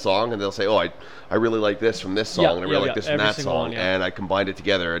write that song, and they'll say, "Oh, I really like this from this song, Yeah, and I really yeah, like this yeah. from Every that single song, one, yeah. and I combined it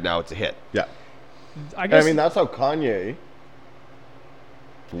together, and now it's a hit." Yeah. I And guess. I mean, that's how Kanye.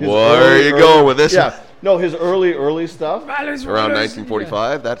 his Where are you early- going with this? Yeah. No, his early stuff. Around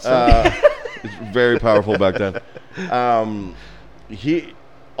 1945. That's It's very powerful back then.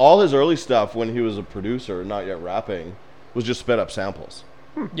 All his early stuff when he was a producer, not yet rapping, was just sped up samples.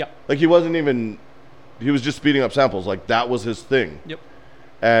 Yeah. Like he wasn't even. He was just speeding up samples. Like that was his thing. Yep.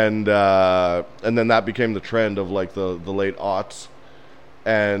 And then that became the trend of like the late aughts,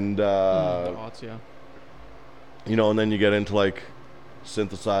 and The aughts, yeah. you know, and then you get into like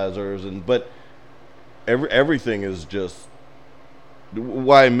synthesizers but everything is just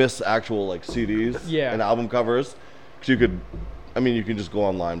why I miss actual like CDs Yeah. and album covers, because you can just go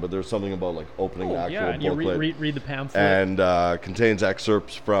online, but there's something about like opening the actual Yeah, and you booklet read the pamphlet. and contains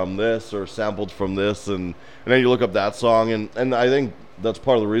excerpts from this or sampled from this, and then you look up that song, and I think that's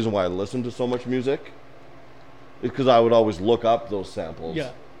part of the reason why I listen to so much music, is because I would always look up those samples.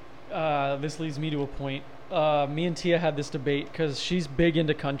 Yeah. This leads me to a point. Me and Tia had this debate because she's big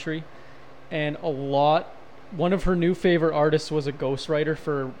into country, and one of her new favorite artists was a ghostwriter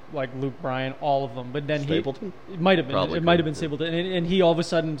for like Luke Bryan, all of them. But then Stapleton? it might have been, Probably it might have could, been Stapleton, and he all of a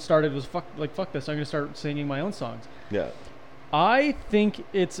sudden started fuck this, I'm gonna start singing my own songs. Yeah. I think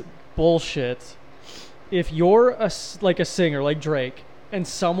it's bullshit if you're a singer like Drake and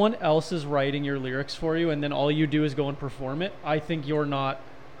someone else is writing your lyrics for you, and then all you do is go and perform it. I think you're not.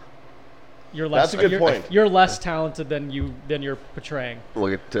 You're less. That's a good you're, point. You're less talented than you're portraying.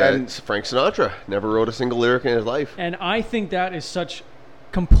 Look at And- Frank Sinatra. Never wrote a single lyric in his life. And I think that is such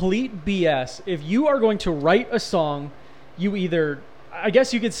complete BS. If you are going to write a song, you either, I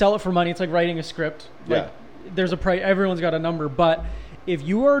guess you could sell it for money. It's like writing a script. Like, there's a price. Everyone's got a number. But if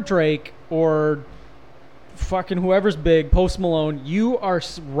you are Drake or fucking whoever's big, Post Malone, you are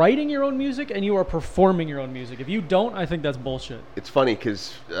writing your own music and you are performing your own music. If you don't, I think that's bullshit. It's funny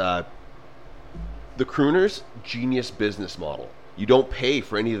because the crooners, genius business model. You don't pay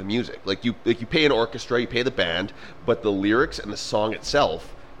for any of the music. Like you pay an orchestra, you pay the band, but the lyrics and the song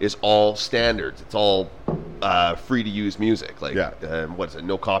itself is all standards. It's all free to use music. Like what is it?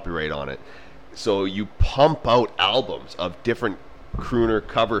 No copyright on it. So you pump out albums of different crooner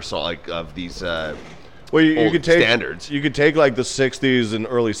cover songs, like of these. Well, you old could take standards. You could take like the '60s and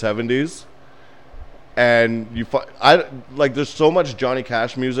early '70s, and there's so much Johnny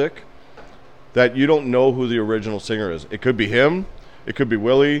Cash music that you don't know who the original singer is. It could be him, it could be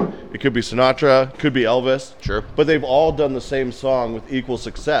Willie, it could be Sinatra, it could be Elvis. Sure. But they've all done the same song with equal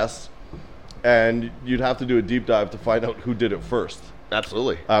success, and you'd have to do a deep dive to find out who did it first.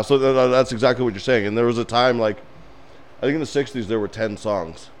 Absolutely. So that's exactly what you're saying. And there was a time, like, I think in the '60s there were 10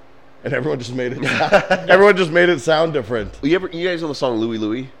 songs, and everyone just made it sound different. You guys know the song Louie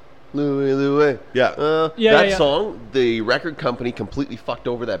Louie? Louie Louie. Yeah. That song, the record company completely fucked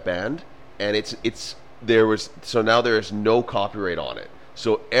over that band, and now there is no copyright on it.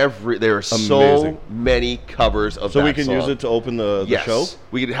 So there are so Amazing. many covers of that So we can song. use it to open the Yes. show?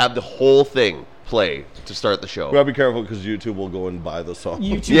 We could have the whole thing play to start the show. We gotta be careful because YouTube will go and buy the song.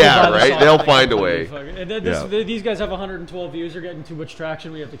 YouTube Yeah, will buy the right? song They'll and find a completely way. fuck it. And Yeah. these guys have 112 views. They're getting too much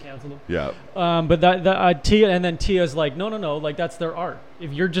traction. We have to cancel them. Yeah. But Tia, and then Tia's like, no, like that's their art.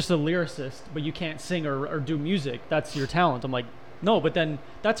 If you're just a lyricist, but you can't sing or do music, that's your talent. I'm like, no, but then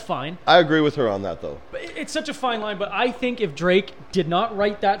that's fine. I agree with her on that though. But it's such a fine line. But I think if Drake did not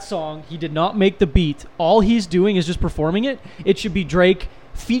write that song, he did not make the beat. All he's doing is just performing it. It should be Drake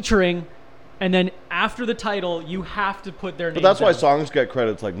featuring, and then after the title, you have to put their name. But that's why down. songs get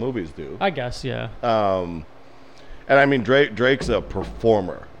credits like movies do. I guess, yeah. And I mean, Drake's a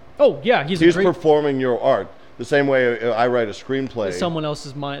performer. Oh yeah, he's He's a great. performing your art the same way I write a screenplay. It's someone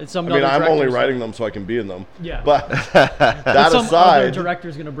else's mind. It's some. I mean, other I'm only director's- writing them so I can be in them. Yeah. But that some other aside,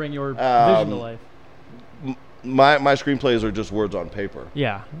 director's gonna bring your vision to life. my screenplays are just words on paper.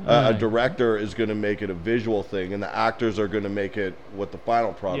 Yeah. A Alright. director is going to make it a visual thing, and the actors are going to make it what the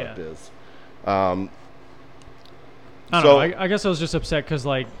final product Yeah. is. I don't so- know. I guess I was just upset because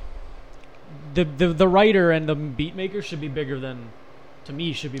like the writer and the beat maker should be bigger than. To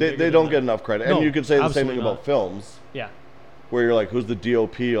me, should be. They bigger don't than get the- enough credit. No, And you could say the same absolutely thing not. about films, Yeah. where you're like, who's the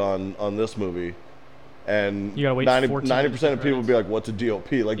DOP on this movie? And You gotta wait 90% 14 of people credits. would be like, what's a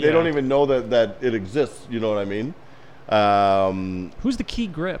DOP? Like, Yeah. they don't even know that it exists. You know what I mean? Who's the key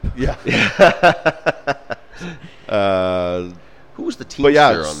grip? Yeah. Who was the But teamster yeah,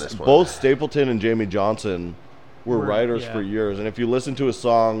 on this one? both Stapleton and Jamie Johnson were Were- writers yeah. for years. And if you listen to a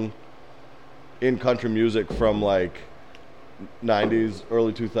song in country music from like 90s,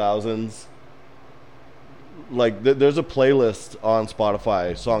 early 2000s, like there's a playlist on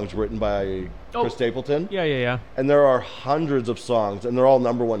Spotify, songs written by Oh. Chris Stapleton. Yeah. And there are hundreds of songs, and they're all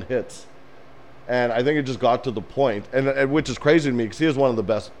number one hits. And I think it just got to the point, and which is crazy to me because he has one of the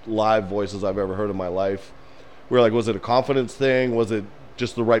best live voices I've ever heard in my life. We're like, was it a confidence thing? Was it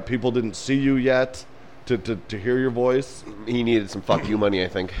just the right people didn't see you yet to hear your voice? He needed some fuck you money, I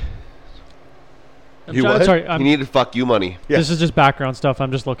think. You what? Sorry, He needed fuck you money. Yeah. this is just background stuff.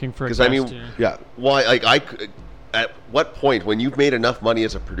 I'm just looking for. 'Cause I mean- Yeah. Why? At what point, when you've made enough money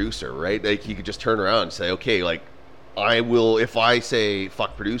as a producer, right? Like you could just turn around and say, okay, like I will. If I say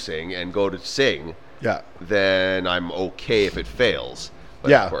fuck producing and go to sing, Yeah. then I'm okay if it fails.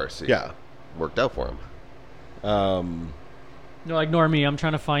 But Yeah, of course, it yeah. worked out for him. No, ignore me. I'm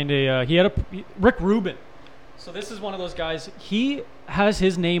trying to find a. He had a Rick Rubin. So this is one of those guys. He has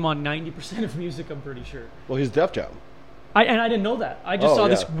his name on 90% of music. I'm pretty sure. Well, he's Def Jam. I didn't know that. I just Oh, saw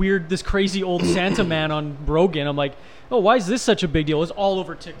yeah. this crazy old Santa man on Rogan. I'm like, oh, why is this such a big deal? It's all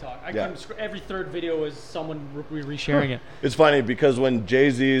over TikTok. Yeah. Every third video is someone resharing it. It's funny because when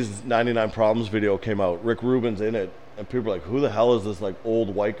Jay-Z's 99 Problems video came out, Rick Rubin's in it, and people are like, who the hell is this like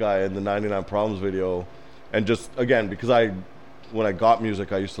old white guy in the 99 Problems video? And just again, because when I got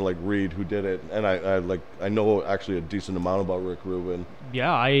music, I used to like read who did it, and I know actually a decent amount about Rick Rubin.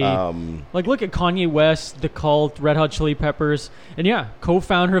 Yeah, like look at Kanye West, The Cult, Red Hot Chili Peppers, and yeah,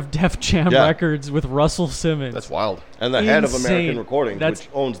 co-founder of Def Jam Yeah. Records with Russell Simmons. That's wild. And the head of Insane. American Recordings, That's- which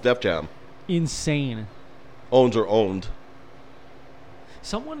owns Def Jam, insane. owns or owned.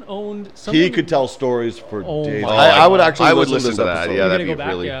 Someone owned. He could tell stories for Oh days. my I would actually I would listen to listen to this that, episode. yeah. We're that'd gonna go be back.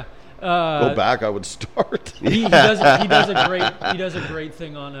 really- Yeah. Go back, I would start. He does a great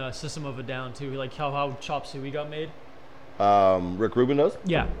thing on System of a Down too, like how Chop Suey got made. Rick Rubin does?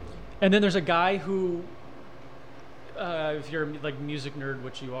 Yeah, and then there's a guy who, if you're like music nerd,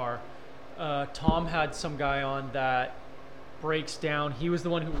 which you are, Tom had some guy on that breaks down. He was the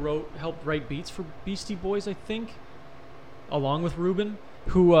one who helped write beats for Beastie Boys, I think, along with Rubin.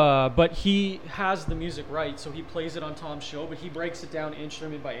 But he has the music right, so he plays it on Tom's show, but he breaks it down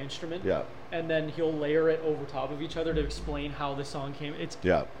instrument by instrument. Yeah. And then he'll layer it over top of each other to explain how the song came. It's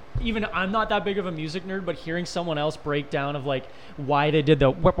Yeah. even I'm not that big of a music nerd, but hearing someone else break down of like why they did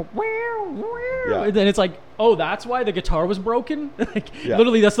the Yeah. and then it's like, oh, that's why the guitar was broken. Like Yeah.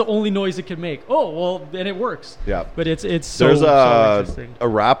 literally, that's the only noise it could make. Oh, well, then it works. Yeah. But it's so, There's so interesting. a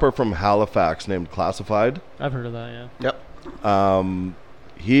rapper from Halifax named Classified. I've heard of that. Yeah. Yep.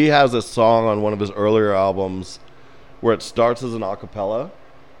 He has a song on one of his earlier albums where it starts as an a cappella,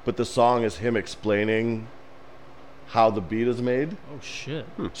 but the song is him explaining how the beat is made. Oh shit.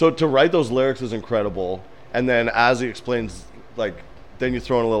 So to write those lyrics is incredible. And then as he explains, like, then you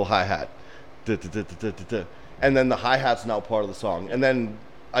throw in a little hi-hat. And then the hi-hat's now part of the song. And then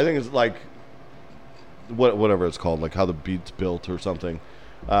I think it's like, whatever it's called, like how the beat's built or something.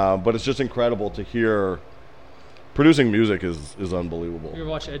 But it's just incredible to hear. Producing music is unbelievable. You ever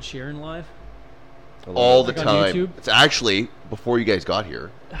watch Ed Sheeran live? All the Like on time. YouTube? It's actually before you guys got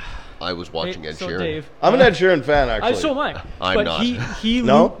here. I was watching Ed so Sheeran. Dave, I'm an Ed Sheeran fan, actually. so am I. I'm but not. He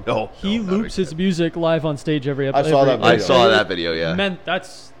No? he No, loops his music live on stage every episode. I saw that I video. saw that video. Yeah, Man,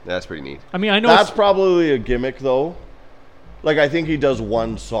 that's. that's pretty neat. I mean, I know. That's probably a gimmick, though. Like, I think he does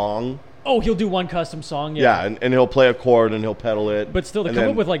one song. Oh, he'll do one custom song. Yeah, and he'll play a chord and he'll pedal it. But still, to and come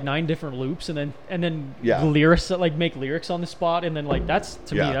then- up with like 9 different loops and then Yeah. lyrics, like make lyrics on the spot, and then like that's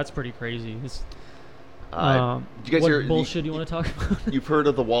to Yeah. me that's pretty crazy. It's, Did you guys what hear? bullshit you want to talk about? You've heard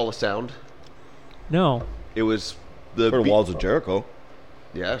of the Wall of Sound? No, It was the For the Walls of Jericho.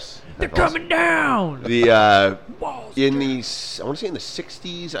 Yes, they're coming down. The Walls. in the I want to say in the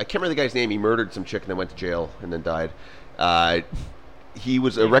 60s. I can't remember the guy's name. He murdered some chick and then went to jail and then died. He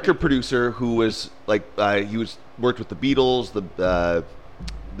was a record producer who was like worked with the Beatles,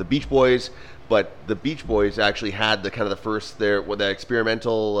 the Beach Boys, but the Beach Boys actually had the kind of the first the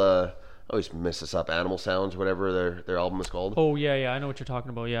experimental. I always mess this up. Animal Sounds, whatever their album is called. Oh yeah, I know what you're talking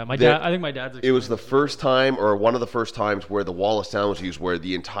about. Yeah, my That- dad. I think my dad's. It was the first time, or one of the first times, where the Wall of Sound was used, where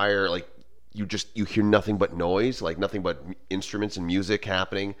the entire you hear nothing but noise, like nothing but instruments and music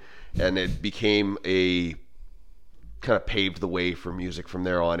happening, and it became a kind of paved the way for music from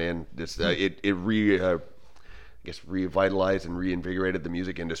there on in. I guess revitalized and reinvigorated the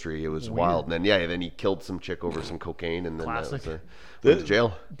music industry. It was wild. And then he killed some chick over some cocaine, and then Classic. Went to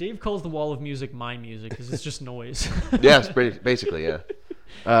jail. Dave calls the Wall of Music my music because it's just noise. Yes, basically, yeah.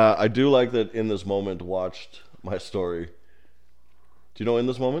 I do like that In This Moment watched my story. Do you know In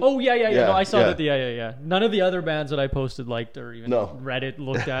This Moment? Oh yeah. Yeah, No, I saw yeah. that. Yeah. None of the other bands that I posted liked or even No. read it,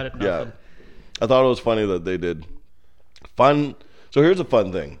 looked at it. Yeah. Nothing. I thought it was funny that they did. Fun. So here's a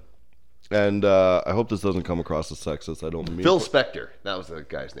fun thing. And I hope this doesn't come across as sexist. I don't mean Phil Spector. That was the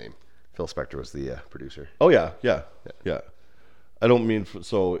guy's name. Phil Spector was the producer. Oh yeah. I don't mean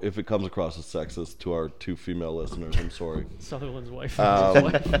so. If it comes across as sexist to our 2 female listeners, I'm sorry. Sutherland's wife.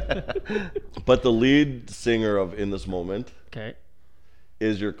 But the lead singer of In This Moment Okay.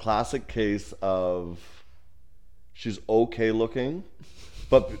 is your classic case of she's okay looking,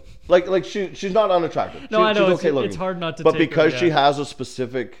 but like she's not unattractive. No, I know, She's it's- it's hard not to But take her, because she yeah. has a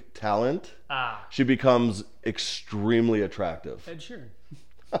specific talent, she becomes extremely attractive. Ed Sheeran.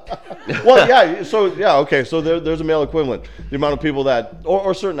 Well, yeah. So yeah, okay. So there's a male equivalent. The amount of people that,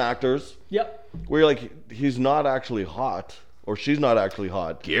 or certain actors, Yep. where you're like, he's not actually hot, or she's not actually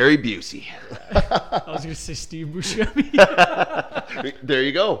hot. Gary Busey. I was gonna say Steve Buscemi. There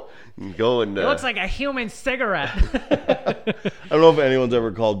you go. You can go and. It looks like a human cigarette. I don't know if anyone's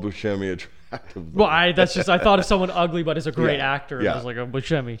ever called Buscemi attractive. Well, I thought of someone ugly but is a great Yeah, actor. yeah. I was like a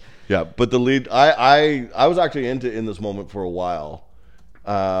Buscemi. Yeah, but the lead, I was actually into In This Moment for a while,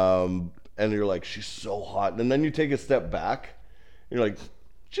 and you're like, she's so hot, and then you take a step back, and you're like,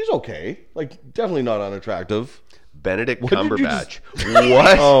 she's okay, like definitely not unattractive. Benedict What did you Cumberbatch.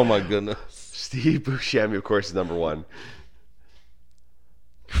 What? Oh my goodness. Steve Buscemi, of course, is number 1.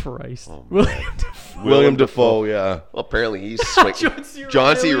 Christ. William Dafoe, yeah. Well, apparently he's like,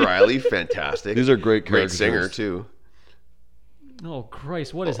 John C. Riley, fantastic. These are great Great characters. singer too. Oh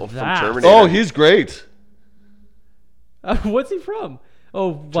Christ! What is from that? Terminator. Oh, he's great. What's he from?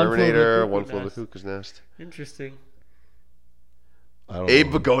 Oh, Terminator, One One Flew Flew Over Over the the Cuckoo's Nest. Interesting. I don't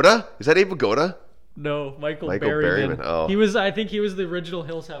Abe know. Vigoda? Is that Abe Vigoda? No, Michael Michael Berryman. Berryman, oh. I think he was the original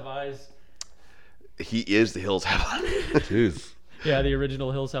Hills Have Eyes. He is the Hills Have Eyes. Jeez. Yeah, the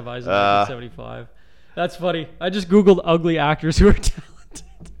original Hills Have Eyes in 1975. That's funny. I just googled ugly actors who are talented.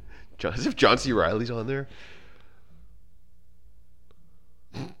 As if John C. Riley's on there.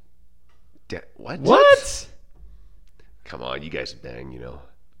 What? What? Come on, you guys bang, you know.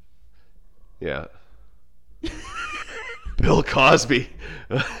 Yeah. Bill Cosby.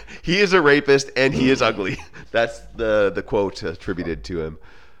 He is a rapist and he is ugly. That's the quote attributed to him.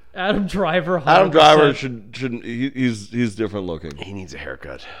 Adam Driver. 100%. Adam Driver shouldn't. He's different looking. He needs a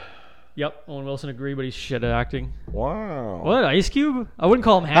haircut. Yep, Owen Wilson agreed, but he's shit at acting. Wow. What, Ice Cube? I wouldn't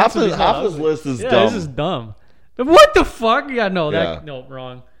call him Half handsome. his he's not half his ugly. list is Yeah, dumb. this is dumb. What the fuck? Yeah, no, Yeah. no,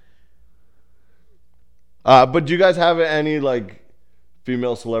 wrong. But do you guys have any like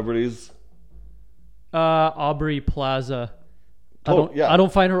female celebrities? Aubrey Plaza. Oh, yeah. I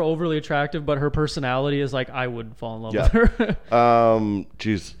don't find her overly attractive, but her personality is like I would fall in love Yeah. with her.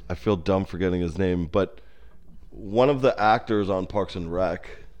 Geez, I feel dumb forgetting his name, but one of the actors on Parks and Rec.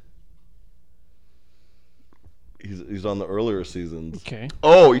 He's on the earlier seasons. Okay.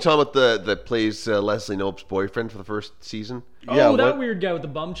 Oh, you talking about that plays Leslie Knope's boyfriend for the first season? Yeah, Oh, that what- weird guy with the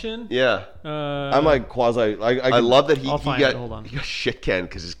bum chin. Yeah. I'm like quasi. I love that he I'll find got it, hold on. he got shit canned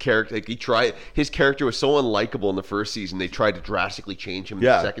because his character his character was so unlikable in the first season. They tried to drastically change him in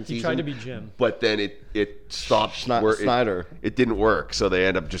Yeah. the second He season. tried to be Jim. but then it stopped. Snyder. It didn't work, so they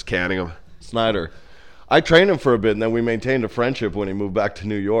end up just canning him. Snyder. I trained him for a bit, and then we maintained a friendship when he moved back to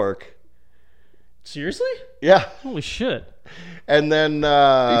New York. Seriously? Yeah, Holy shit. and then Can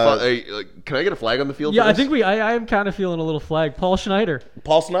I get a flag on the field? Yeah, for I this? think I am kind of feeling a little flag. Paul Schneider.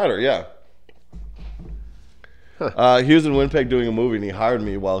 Paul Snyder. Yeah. He was in Winnipeg doing a movie, and he hired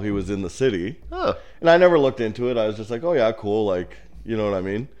me while he was in the city. Huh. And I never looked into it. I was just like, oh yeah, cool. Like, you know what I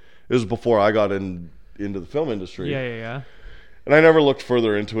mean? It was before I got into the film industry. Yeah. And I never looked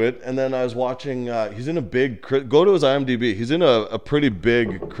further into it. And then I was watching, he's in a big, go to his IMDb. He's in a pretty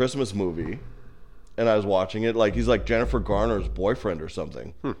big Christmas movie. And I was watching it. Like, he's like Jennifer Garner's boyfriend or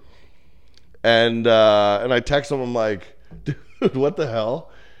something. And I text him, I'm like, dude, what the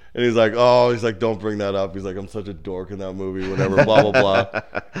hell? And he's like, don't bring that up. He's like, I'm such a dork in that movie, whatever, blah, blah, blah.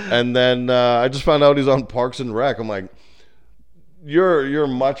 And then I just found out he's on Parks and Rec. I'm like, you're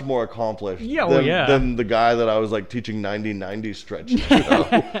much more accomplished than the guy that I was like teaching 90-90 stretch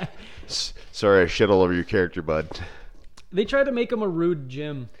to. Sorry, I shit all over your character, bud. They tried to make him a rude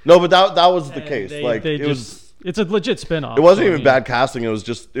Jim. No, but that was the And case. they- Like they it just- was. It's a legit spin-off. It wasn't so, I even mean, bad casting.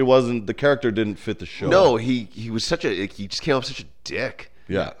 It wasn't the character didn't fit the show. No, he was he just came off such a dick.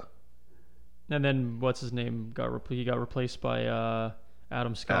 Yeah. And then what's his name he got replaced by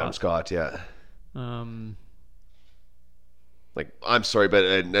Adam Scott. Adam Scott, yeah. Like I'm sorry, but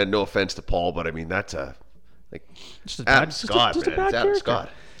and no offense to Paul, but I mean that's just a Adam bad, Scott, just a man. bad It's Adam character. Scott.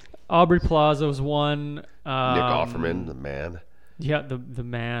 Aubrey Plaza was one. Nick Offerman, the man. Yeah, the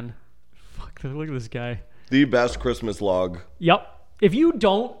man. Fuck, look at this guy. The best Christmas log. Yep. If you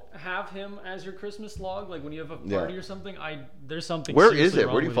don't have him as your Christmas log, like when you have a party Yeah. or something, there's something. Where seriously is it?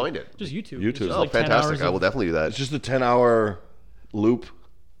 wrong Where do you with find it? Just YouTube. YouTube. It's just Oh, like 10 Fantastic! hours I will of- definitely do It's that. just a 10-hour loop.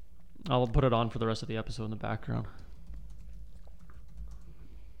 I'll put it on for the rest of the episode in the background.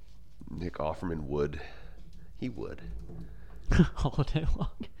 Nick Offerman would. He would. All day long.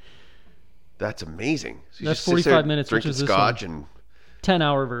 That's amazing. So he That's just sits there 45 minutes, which drinking is this scotch, and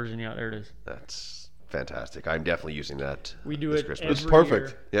 10-hour version. Yeah, there it is. that's fantastic. I'm definitely using that. We do this it Christmas. every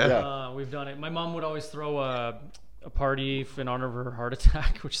perfect. year. Yeah. We've done it. My mom would always throw a party in honor of her heart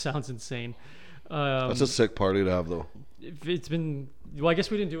attack, which sounds insane. That's a sick party to have, though. It's been, well, I guess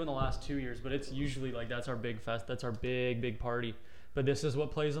we didn't do it in the last 2 years, but it's usually like that's our big fest. That's our big party. But this is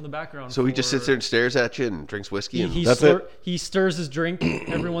what plays on the background. So he just for- sits there and stares at you and drinks whiskey. And That's it. He stirs his drink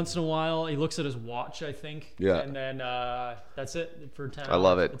every once in a while. He looks at his watch, I think. Yeah. And then that's it for 10 I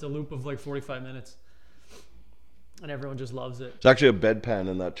love it. It's a loop of like 45 minutes. And everyone just loves it. It's actually a bedpan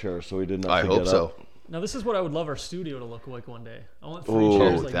in that chair, so he didn't have I to hope get so. up. Now, this is what I would love our studio to look like one day. I want 3 Ooh,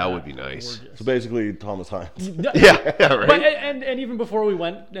 chairs like that would be nice. Gorgeous. So basically, Thomas Hines. yeah, right. But and even before we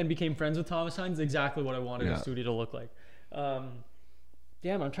went and became friends with Thomas Hines, exactly what I wanted Yeah. the studio to look like.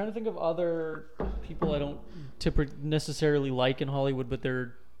 Damn, I'm trying to think of other people I don't necessarily like in Hollywood, but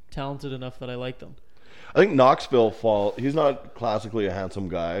they're talented enough that I like them. I think Knoxville he's not classically a handsome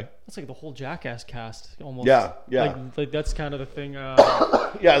guy. That's like the whole Jackass cast, almost. Yeah. Like that's kind of the thing.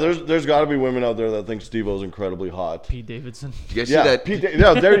 Yeah, there's got to be women out there that think Steve-O's incredibly hot. Pete Davidson. Did you guys see Yeah, that?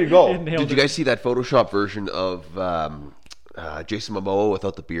 yeah, there you go. Nailed Did you it. guys see that Photoshop version of Jason Momoa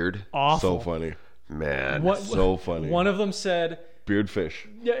without the beard? Awful. So funny. Man, What- So funny. One of them said, Beardfish.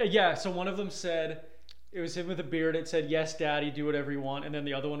 yeah. So one of them said, it was him with a beard. It said, "Yes, Daddy, do whatever you want." And then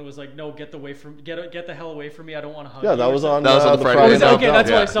the other one was like, "No, get the hell away from me. I don't want to hug you." Yeah, that or was something. on. That was on the Friday Friday Night Night Okay, Dump.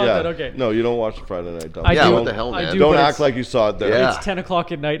 that's why I Yeah, saw yeah. that. Okay. No, you don't watch the Friday Night Dump. I yeah, do- what the hell, I man? do, Don't but act it's- like you saw it there. Yeah. It's 10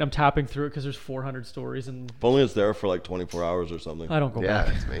 o'clock at night. I'm tapping through it because there's 400 stories, and If only it's there for like 24 hours or something. I don't go Yeah,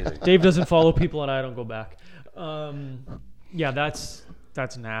 back. it's amazing. Dave doesn't follow people, and I don't go back. Yeah, that's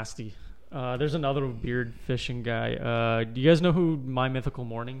nasty. There's another beard fishing guy. Do you guys know who My Mythical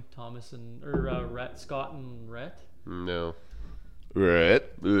Morning, Thomas and Rhett, Scott and Rhett? No.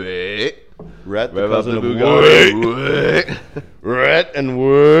 Rhett. Wait. Rhett, the Rev up cousin the of Bugatti. Wood. Wait. Rhett and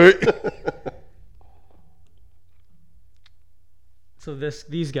Wood. So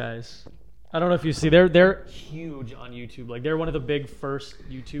these guys, I don't know if you see, they're huge on YouTube. Like they're one of the big first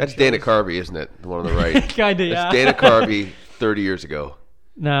YouTube. That's shows. Dana Carvey, isn't it? The one on the right. Kinda, yeah. That's Dana Carvey 30 years ago.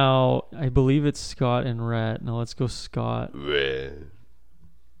 Now I believe it's Scott and Rhett. Now let's go Scott. Wait.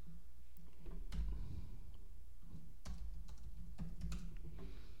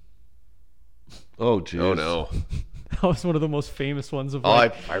 Oh, jeez. Oh no. That was one of the most famous ones of Oh,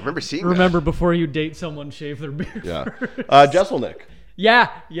 like, I remember seeing remember before you date someone, shave their beard. Yeah. first. Jesselnick. Yeah.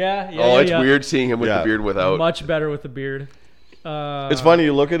 that. Oh, it's weird seeing him with Yeah. the beard without. Much better with the beard. It's funny,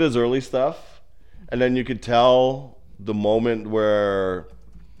 you look at his early stuff, and then you could tell the moment where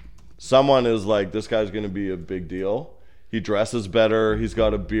someone is like, this guy's going to be a big deal. He dresses better. He's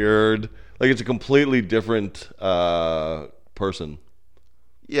got a beard. Like, it's a completely different person.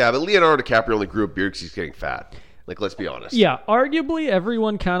 Yeah, but Leonardo DiCaprio only grew a beard because he's getting fat. Like, let's be honest. Yeah, arguably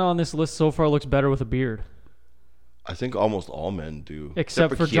everyone kind of on this list so far looks better with a beard, I think almost all men do.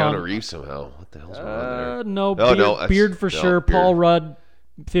 except for Keanu John. Reeves somehow. What the hell's going on there? No, Oh, beard, no, that's- beard for no, sure. beard. Paul Rudd,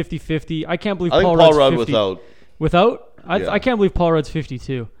 50-50. I can't believe I think Paul Paul Rudd's Rudd 50. without. Without? Yeah. I can't believe Paul Rudd's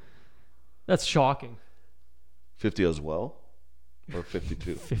 52. That's shocking. 50 as well? Or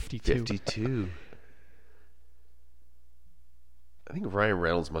 52? 52. 52. I think Ryan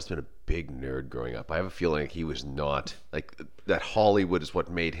Reynolds must have been a big nerd growing up. I have a feeling like he was not. Like, that Hollywood is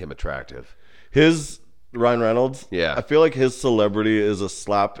what made him attractive. Ryan Reynolds, Yeah. I feel like his celebrity is a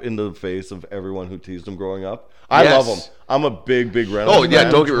slap in the face of everyone who teased him growing up. I Yes. love him. I'm a big Reynolds Oh, yeah,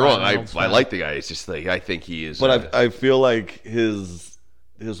 fan. don't get me wrong. Ryan Reynolds I fan. like the guy. It's just like, I think he is. But I feel like his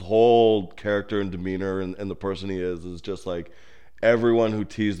whole character and demeanor and the person he is just like everyone who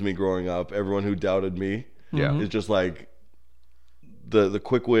teased me growing up, everyone who doubted me. Yeah. Is just like the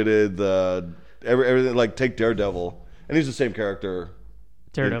quick-witted, everything. Like, take Daredevil, and he's the same character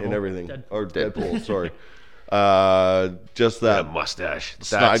Daredevil. in everything. Deadpool. Or Deadpool, sorry. Just that that mustache.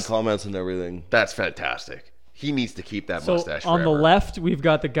 snide comments and everything. That's fantastic. He needs to keep that So mustache on forever. the left, we've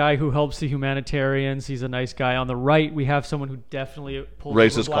got the guy who helps the humanitarians. He's a nice guy. On the right, we have someone who definitely pulls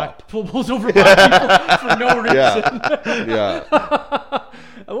Racist over black, cop. pulls over black people for no reason. Yeah, yeah.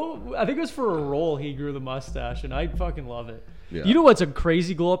 Well, I think it was for a role he grew the mustache, and I fucking love it. Yeah. You know what's a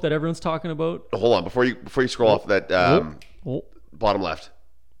crazy glow up that everyone's talking about? Hold on. Before you scroll off that Oh, bottom left,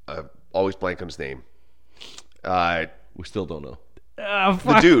 always blank on his name. We still don't know. The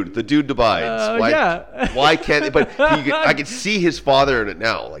fuck. dude divides. Why, yeah. why can't they? But I can see his father in it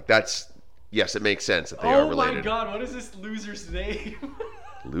now. Like, that's, yes, it makes sense that they are Oh related. my god, what is this loser's name?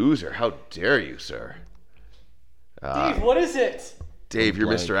 Loser, how dare you, sir? Dave, what is it? Dave, you're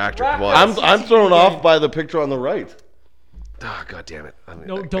blank. Mr. Actor. Rack- Come on. I'm thrown off by the picture on the right. Oh, God damn it.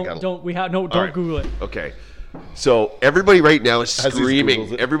 No, don't. We have no. Don't right. Google it. Okay. So everybody right now is As he screaming.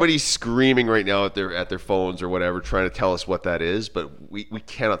 Googles it. Everybody's screaming right now at their phones or whatever, trying to tell us what that is, but we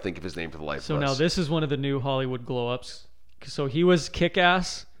cannot think of his name for the life So of us. now this is one of the new Hollywood glow ups. So he was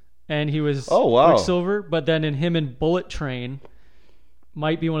Kick-Ass and he was Oh, wow. Quicksilver, but then in him in Bullet Train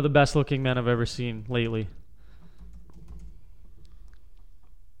might be one of the best looking men I've ever seen lately.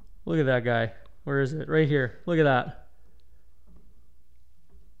 Look at that guy. Where is it? Right here. Look at that.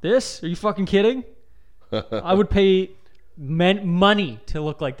 This? Are you fucking kidding? I would pay money to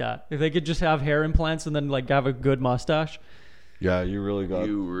look like that. If they could just have hair implants and then like have a good mustache. Yeah, you really got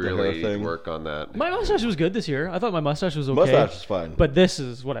you the hair really thing. work on that. My mustache was good this year. I thought my mustache was okay. Mustache is fine. But this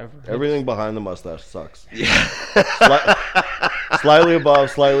is whatever. Everything behind the mustache sucks. Yeah. Slightly above,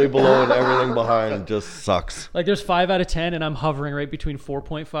 slightly below, and everything behind just sucks. Like there's 5 out of 10, and I'm hovering right between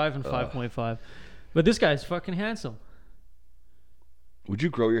 4.5 and 5.5. But this guy's fucking handsome. Would you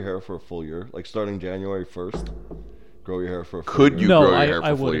grow your hair for a full year? Like starting January 1st? Grow your hair for a full Could year? you No, grow your I- hair for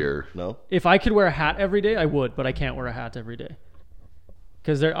I a full wouldn't. year? No? If I could wear a hat every day, I would, but I can't wear a hat every day.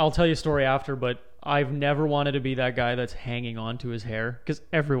 Because I'll tell you a story after, but I've never wanted to be that guy that's hanging on to his hair, because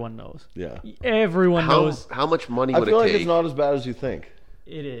everyone knows. Yeah. Everyone knows How much money I would feel it like take? it's not as bad as you think.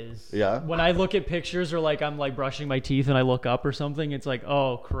 it is. Yeah? When I look at pictures or like I'm like brushing my teeth and I look up or something, it's like,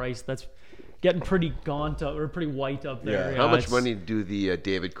 oh Christ, that's getting pretty gaunt up or pretty white up there. Yeah. How much it's- money do the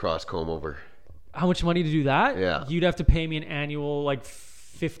David Cross comb over? How much money to do that? Yeah. You'd have to pay me an annual like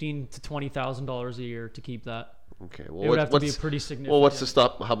 $15,000 to $20,000 a year to keep that. Okay, It well, would have to be what's pretty significant. well, what's the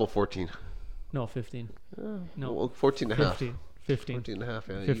stop? How about 14? No, 15. No, Well, 14 and a half. 15. 15. 14 and a half.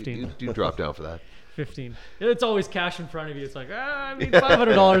 Yeah, 15. You drop down for that. 15. It's always cash in front of you. It's like, I mean,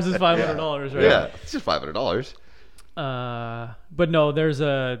 $500 is $500, right? Yeah, it's just $500. But no, there's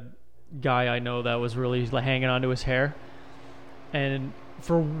a guy I know that was really hanging onto his hair, and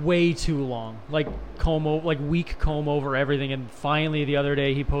for way too long, like week comb over everything. And finally, the other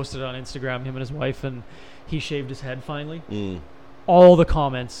day, he posted on Instagram, him and his wife, and he shaved his head finally. All the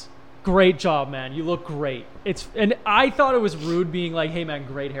comments, great job, man, you look great. And I thought it was rude being like, hey man,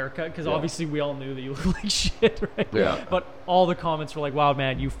 great haircut, because obviously we all knew that you look like shit, right? Yeah. But all the comments were like, wow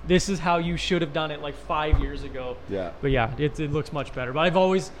man, this is how you should have done it like 5 years ago. Yeah. But yeah, it looks much better. But I've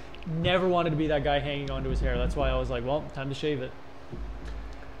always never wanted to be that guy hanging onto his hair. That's why I was like, well, time to shave it.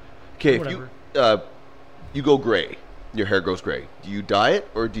 Okay, if Whatever. you go gray, Your hair goes gray. Do you dye it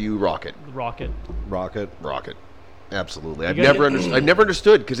or do you rock it? Rocket. Rocket. Rock it. Absolutely. I've gotta never get- I've never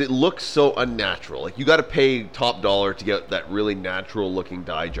understood because it looks so unnatural. Like you got to pay top dollar to get that really natural looking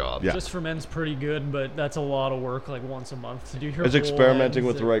dye job. Yeah. Just for men's pretty good, but that's a lot of work, like once a month to do your It's whole experimenting ends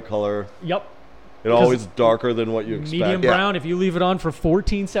with the and- right color. Yep. It always darker than what you expect. Medium Yeah. brown. If you leave it on for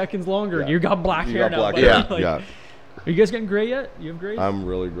 14 seconds longer, Yeah. you got black You hair got now. black buddy. hair. Like, Yeah. Are you guys getting gray yet? You have gray? I'm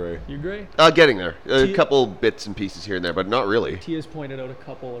really gray. You're gray? Getting there. A T- couple bits and pieces here and there, but not really. Tia's pointed out a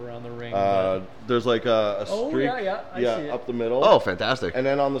couple around the ring. There's like a Oh, streak. yeah, I see it. up the middle. Oh, fantastic. And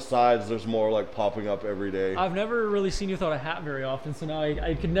then on the sides, there's more like popping up every day. I've never really seen you without a hat very often, so now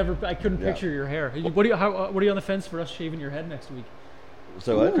I couldn't Yeah. picture your hair. What are you on the fence for us shaving your head next week?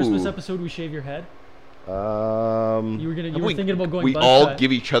 So what? Christmas Ooh. episode, we shave your head. You Um, were thinking about going. We buzz all cut.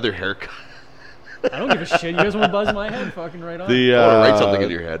 give each other haircuts. I don't give a shit. You guys want to buzz my head? Fucking right on. the I want to write something in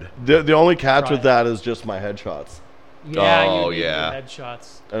your head. The only catch Try with it. that is just my headshots, yeah, Oh, you need yeah. the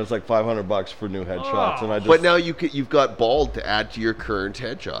headshots. and it's like $500 for new headshots, Oh. and I just But now you've got bald to add to your current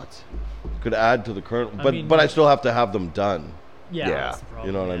headshots. could add to the current. I But mean- I still have to have them done. Yeah, Yeah. that's the problem.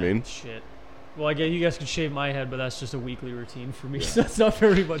 You know what I yeah, mean? Shit. Well, I guess you guys can shave my head, but that's just a weekly routine for me. So that's not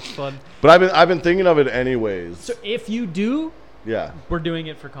very much fun. But I've been thinking of it anyways. So if you do, Yeah. we're doing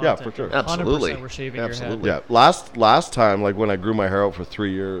it for content. for sure. 100% Absolutely. we're shaving Absolutely. your head. Yeah. Last time, like when I grew my hair out for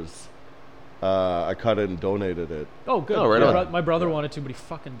 3 years, I cut it and donated it. Oh, good. Oh, right my, on. my brother wanted to, but he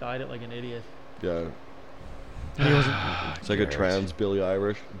fucking dyed it like an idiot. Yeah. And he wasn't. It's like a trans Billy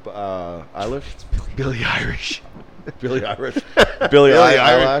Eilish. Billy Irish. Billy Irish. Billy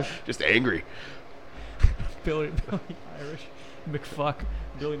Eilish. Just angry. Billy Irish. McFuck.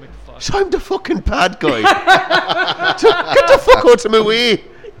 Billy McFuck. So I'm the fucking bad guy. Get the fuck out of my way.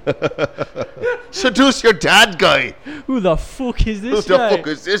 Seduce your dad guy. Who the fuck is Who this the guy? fuck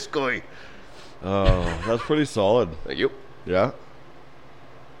is this guy? Oh, that's pretty solid. Thank you. Yeah.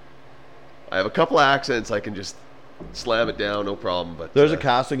 I have a couple of accents I can just slam it down, no problem. But There's a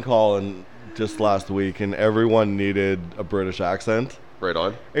casting call in just last week, and everyone needed a British accent. right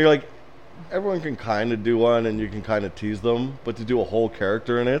on. And you're like, everyone can kind of do one, and you can kind of tease them, but to do a whole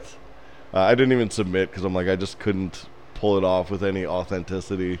character in it, I didn't even submit because I'm like, I just couldn't pull it off with any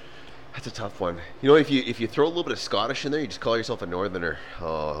authenticity. That's a tough one. You know, if you throw a little bit of Scottish in there, you just call yourself a Northerner.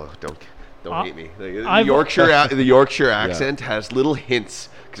 Oh, don't hate me. The I've- Yorkshire accent has little hints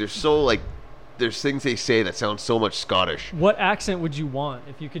because they're so like. There's things they say that sound so much Scottish. What accent would you want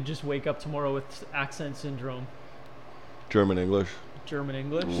if you could just wake up tomorrow with accent syndrome? German English. German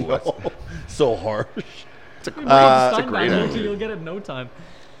English? Ooh, that's- So harsh. it's a, You'll that's a Steinbeck, great you'll- accent. You'll get it in no time.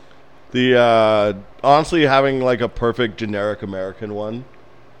 The honestly, having like a perfect generic American one.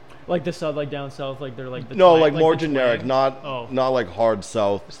 Like the south, like down south, like they're like the No, twang- like more the generic, twang. not Oh. not like hard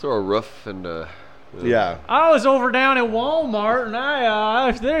South. Just throw a roof and Yeah. I was over down at Walmart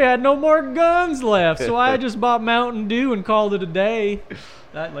and they had no more guns left, so I just bought Mountain Dew and called it a day.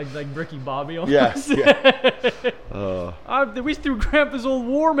 That like Ricky Bobby almost. Yeah. We threw Grandpa's old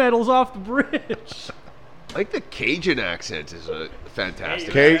war medals off the bridge. I think the Cajun accent is a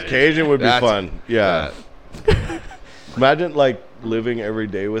fantastic. Cajun would be That's- fun. Yeah. Imagine like living every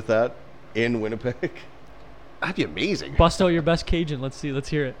day with that in Winnipeg. That'd be amazing. Bust out your best Cajun. Let's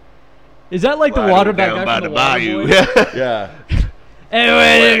hear it. Is that like the Right water on that down guy by from the the water bayou. boy? Yeah.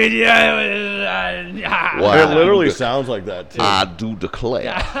 Wow. It literally sounds like that too. I do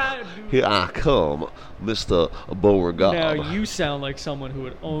declare. Here I come, Mr. Beauregard. Now you sound like someone who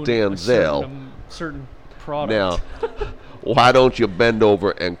would own Denzel. a certain product. Now, why don't you bend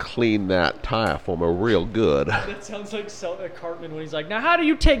over and clean that tire for me real good? That sounds like Cartman when he's like, "Now, how do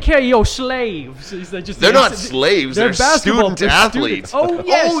you take care of your slaves?" He's like, just They're not slaves. They're basketball- student they're athletes. students. Oh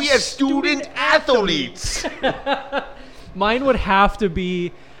yes, Oh yes, student athletes. Mine would have to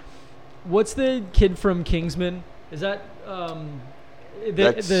be, what's the kid from Kingsman? Is that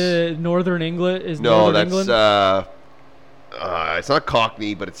That's- the Northern England? Is No, Northern that's England? it's not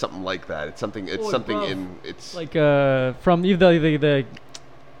Cockney, but it's something like that. It's something. It's Oh, something above. in. It's like from the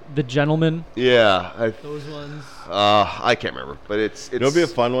Gentleman. yeah. Those ones. I can't remember, but it's. It would be a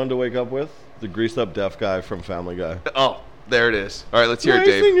fun one to wake up with. The greased up deaf guy from Family Guy. Oh, there it is. All right, let's hear it,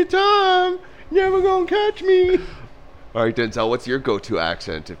 Dave. Wasting your time. Never gonna catch me. All right, Denzel, what's your go-to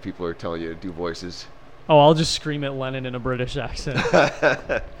accent if people are telling you to do voices? Oh, I'll just scream at Lennon in a British accent.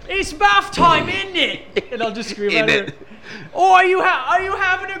 It's bath time, isn't it? And I'll just scream at Isn't her. it? Oh, are you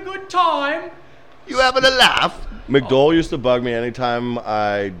having a good time? You having a laugh? McDole used to bug me anytime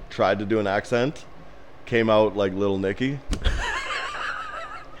I tried to do an accent. Came out like Little Nicky.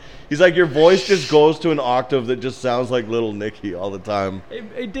 He's like, your voice just goes to an octave that just sounds like Little Nicky all the time.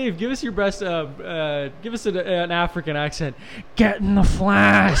 Hey, Dave, give us your best. Give us an African accent. Get in the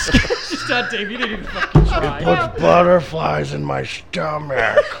flask. Just not Dave. You didn't even fucking try. Butterflies in my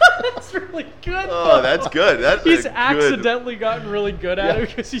stomach. That's really good. Oh, that's good. That's He's a good. accidentally gotten really good at it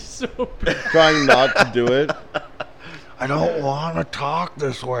because he's so bad. Trying not to do it. I don't want to talk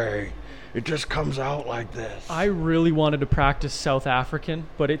this way. It just comes out like this. I really wanted to practice South African,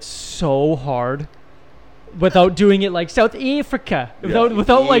 but it's so hard without doing it like South Africa. Without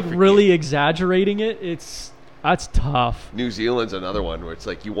like Africa. really exaggerating it. That's tough. New Zealand's another one where it's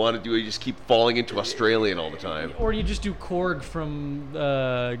like you want to do it, you just keep falling into Australian all the time. Or you just do Korg from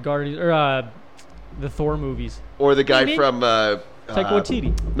Guardians or the Thor movies. Or the guy Maybe. from Taika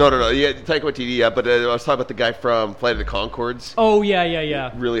Waititi. No. Yeah, Taika Waititi. Yeah, but I was talking about the guy from Flight of the Conchords. Oh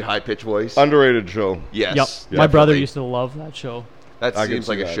yeah. Really high pitched voice. Underrated show. Yes. Yep. My brother definitely. used to love that show. That I can seems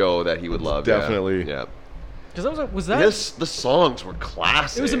see like a that. show that he would love. Definitely. Yeah. Because was that? The songs were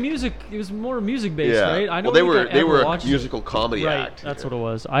classic. It was It was more music based, Yeah. right? I Well, don't they were a watched musical comedy Right, act. that's what it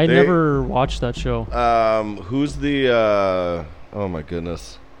was. I They- never watched that show. Who's the? Oh my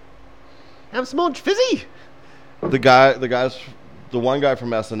goodness. Have some orange fizzy. The one guy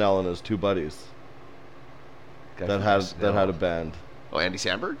from SNL and his two buddies that had a band. Oh, Andy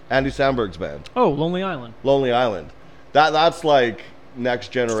Samberg. Andy Samberg's band, Oh, Lonely Island. Lonely Island. That's like next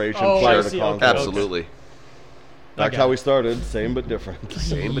generation Oh, Flight I of the see. Conchords. Okay. Absolutely. That's how we started. Same but different.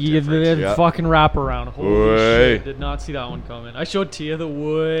 Same but Yeah, different. the Yeah. fucking wraparound. Holy Way. shit! Did not see that one coming. I showed Tia the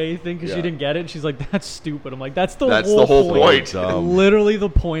way thing because she Yeah. didn't get it. And she's like, "That's stupid." I'm like, "That's the That's whole the whole point. point. Literally, the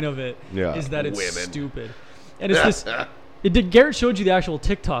point of it is Yeah. that it's Women. stupid." And it's this. Garrett showed you the actual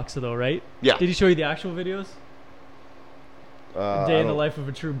TikToks though, right? Yeah. Did he show you the actual videos? I Day in the don't- life of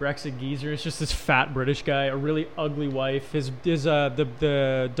a true Brexit geezer. It's just this fat British guy, a really ugly wife.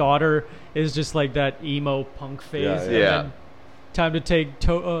 The daughter is just like that emo punk phase. Yeah, and yeah. then time to take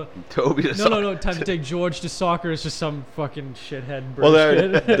Toby. no. Time to take George to soccer. It's just some fucking shithead Well,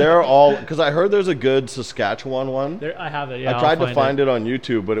 British kid. they're all because I heard there's a good Saskatchewan one. There, I have it. Yeah, I tried I'll to find it on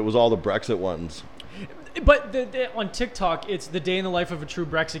YouTube, but it was all the Brexit ones. But on TikTok, it's the day in the life of a true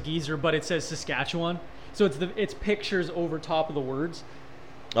Brexit geezer, but it says Saskatchewan. So it's pictures over top of the words.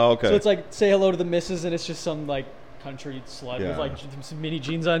 Oh, okay. So it's like say hello to the missus, and it's just some like country slut Yeah. with like some mini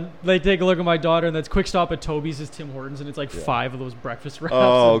jeans on. They take a look at my daughter, and that's quick stop at Toby's is Tim Hortons, and it's like 5 of those breakfast wraps.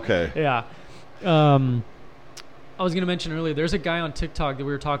 Oh, and- okay. Yeah. I was gonna mention earlier. There's a guy on TikTok that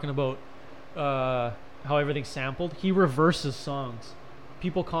we were talking about how everything's sampled. He reverses songs.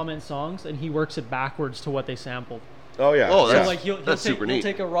 People comment songs, and he works it backwards to what they sampled. Oh yeah. Oh, So that's- like he'll super he'll neat.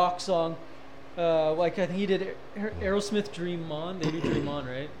 take a rock song, like I think he did Aerosmith Dream On. They do Dream On,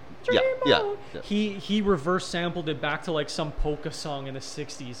 right? Yeah, Dream yeah, On. yeah. He reverse sampled it back to like some polka song in the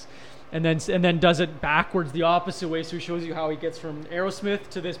 '60s, and then does it backwards the opposite way. So he shows you how he gets from Aerosmith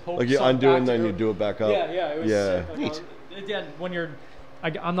to this polka like you song. undo back and to then you Aero- do it back up. Yeah, it was Yeah. sick. Like, Neat. Yeah, when you're.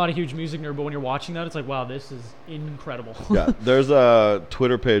 I'm not a huge music nerd, but when you're watching that, it's like, wow, this is incredible. Yeah. There's a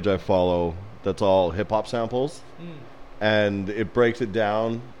Twitter page I follow that's all hip hop samples. And it breaks it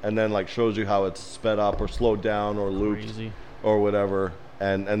down and then like shows you how it's sped up or slowed down or looped Crazy. or whatever.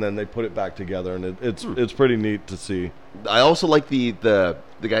 And then they put it back together and it's pretty neat to see. I also like the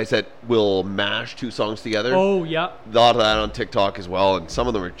guys that will mash two songs together. Oh yeah. A lot of that on TikTok as well, and some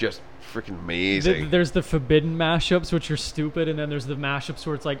of them are just freaking amazing. There's the forbidden mashups, which are stupid, and then there's the mashups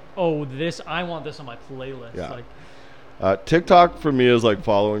where it's like, oh, I want this on my playlist. Yeah. Like, TikTok for me is like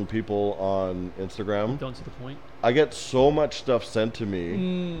following people on Instagram. don't see the point. I get so much stuff sent to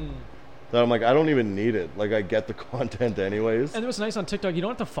me that I'm like, I don't even need it. Like I get the content anyways. And what's nice on TikTok, you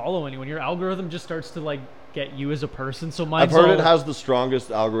don't have to follow anyone. Your algorithm just starts to like get you as a person. So I've mine's heard all, it has the strongest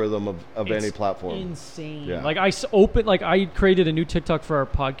algorithm of it's any platform. Insane. Yeah. Like I created a new TikTok for our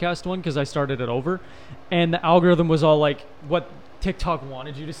podcast one because I started it over, and the algorithm was all like what TikTok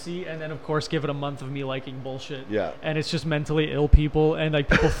wanted you to see, and then of course give it a month of me liking bullshit. Yeah. And it's just mentally ill people and like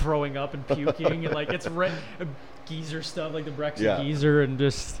people throwing up and puking and like it's geezer stuff like the Brexit Yeah. geezer and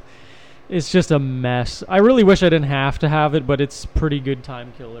just. It's just a mess. I really wish I didn't have to have it, but it's pretty good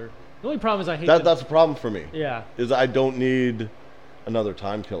time killer. The only problem is I hate That's a problem for me. yeah. Is I don't need another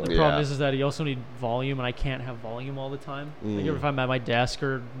time killer. The Yeah. problem is that you also need volume, and I can't have volume all the time. Like if I'm at my desk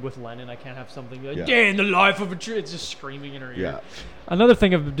or with Lennon, I can't have something like, Yeah. day in the life of a tree. It's just screaming in her ear. Yeah. Another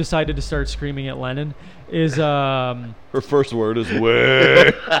thing I've decided to start screaming at Lennon is, Her first word is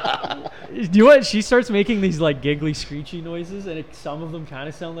way. you know what? She starts making these like giggly, screechy noises, and some of them kind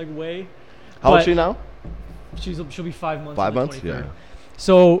of sound like way. How old But is she now? She'll be 5 months. 5 on the months? 23rd. Yeah.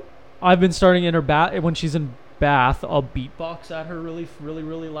 So I've been starting in her when she's in bath, I'll beatbox at her really, really,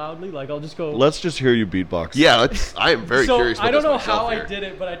 really loudly. Like I'll just go. Let's just hear you beatbox. Yeah, I am very so curious. About I don't this know myself how here. I did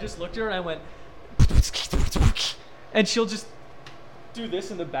it, but I just looked at her and I went, and she'll just do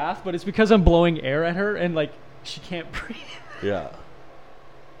this in the bath. But it's because I'm blowing air at her and like she can't breathe. Yeah.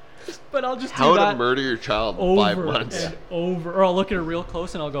 But I'll just How do that to murder your child in over 5 months. and over, or I'll look at her real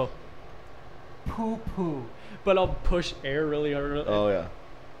close and I'll go, poo poo. But I'll push air really hard. Oh yeah.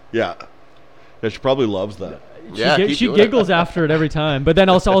 Yeah. Yeah, she probably loves that. Yeah, keep She doing it. giggles after it every time. But then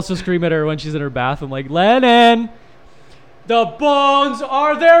I'll also scream at her when she's in her bath. I'm like, Lennon, the bones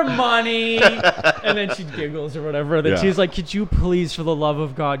are their money. And then she giggles or whatever. And then Yeah. she's like, could you please, for the love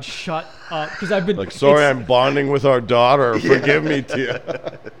of God, shut up? Because I've been Like, sorry, it's- I'm bonding with our daughter. Forgive me,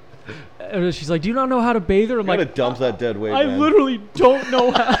 Tia. And she's like, do you not know how to bathe her? I'm Gotta like, dump that dead weight, I man. literally don't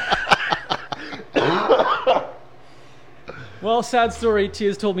know how. Well, sad story.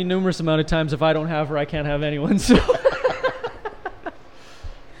 Tia's told me numerous amount of times if I don't have her, I can't have anyone. So,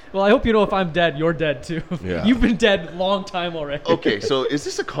 well, I hope you know if I'm dead, you're dead too. Yeah. You've been dead long time already. Okay, so is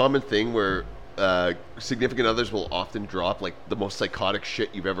this a common thing where significant others will often drop like the most psychotic shit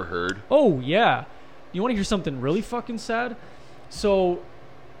you've ever heard? Oh yeah. You want to hear something really fucking sad? So,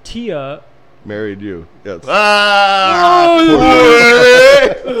 Tia. Married you. Yes.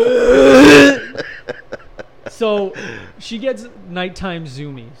 So she gets nighttime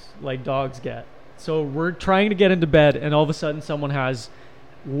zoomies like dogs get. So we're trying to get into bed, and all of a sudden, someone has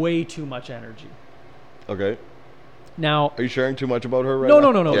way too much energy. Okay. Now, Are you sharing too much about her right no,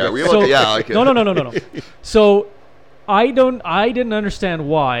 now? no, no, no. Yeah, we So- okay, yeah, okay. No. So I didn't understand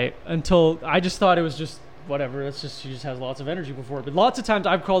why until I just thought it was just whatever. It's just she just has lots of energy before. But lots of times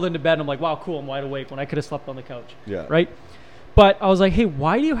I've crawled into bed and I'm like, wow, cool, I'm wide awake when I could have slept on the couch. Yeah. Right. But I was like, hey,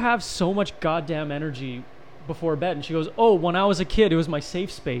 why do you have so much goddamn energy before bed? And she goes, oh, when I was a kid, it was my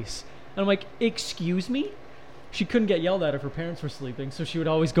safe space. And I'm like, excuse me? She couldn't get yelled at if her parents were sleeping, so she would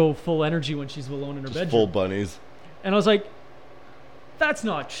always go full energy when she's alone in her Just bedroom. full bunnies. And I was like, that's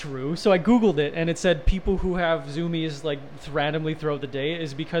not true. So I Googled it, and it said people who have zoomies like randomly throughout the day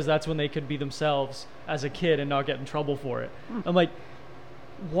is because that's when they could be themselves as a kid and not get in trouble for it. I'm like,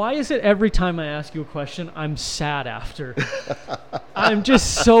 why is it every time I ask you a question, I'm sad after? I'm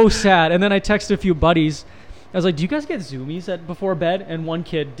just so sad. And then I texted a few buddies. I was like, do you guys get zoomies before bed? And one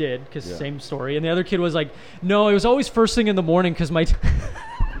kid did, because Yeah. same story. And the other kid was like, no, it was always first thing in the morning because my...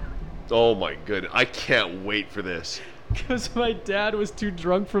 Oh my goodness, I can't wait for this. Because my dad was too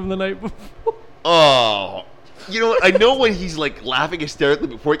drunk from the night before. Oh, you know what? I know when he's like laughing hysterically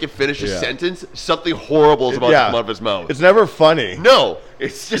before he can finish his Yeah. sentence, something horrible is about to come out of his mouth. It's never funny. No,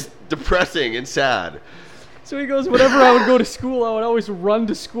 it's just depressing and sad. So he goes, whenever I would go to school, I would always run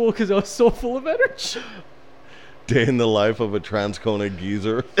to school because I was so full of energy. Day in the life of a Transcona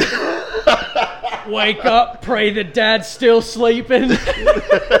geezer. Wake up, pray that dad's still sleeping.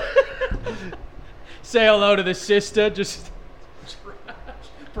 Say hello to the sister, just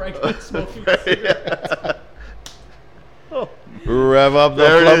pregnant, smoking cigarettes. Rev up the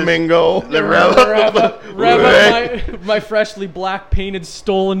There it is. flamingo. Rev up my freshly black painted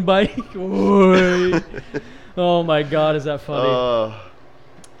stolen bike. Oy. Oh my god, is that funny?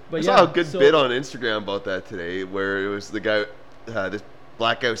 But I saw a good bit on Instagram about that today, where it was the guy, this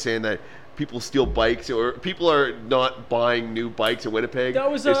black guy, was saying that people steal bikes, or people are not buying new bikes in Winnipeg.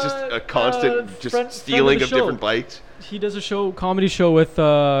 That was, it's just a constant friend of stealing the of show. different bikes. He does a comedy show with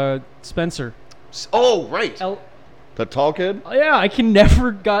Spencer. Oh, right. The tall kid? Yeah, I can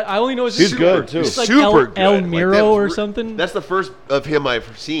never I only know his He's super- good, too. It's like Super good. El Like, Miro that's or re- something. That's the first of him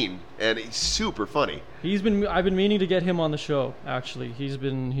I've seen, and he's super funny. I've been meaning to get him on the show. Actually, he's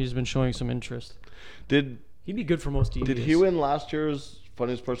been showing some interest. Did He'd be good for most DVs. he win last year's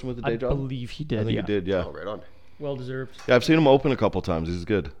funniest person with a day I job? believe he did. I think yeah. he did, yeah. Oh, right on. Well deserved. Yeah, I've seen him open a couple times. He's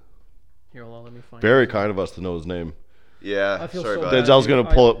good. Here, hold on, let me find. Very it. kind of us to know his name. Yeah, I feel sorry so about bad. that. Denzel's gonna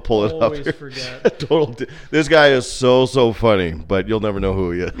pull it up always here. forget. This guy is so funny, but you'll never know who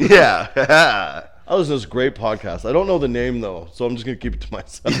he is. Yeah. I listen to this great podcast. I don't know the name though, so I'm just gonna keep it to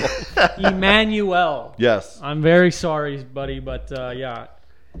myself. Emmanuel. Yes. I'm very sorry, buddy, but yeah,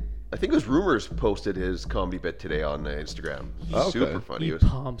 I think it was Rumors posted his comedy bit today on Instagram. He's Okay. super funny. he He was,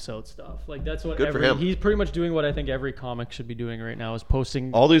 pumps out stuff. Like that's what Good for him. he's pretty much doing what I think every comic should be doing right now is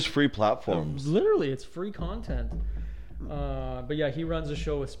posting. All these free platforms. Literally, it's free content. But yeah, he runs a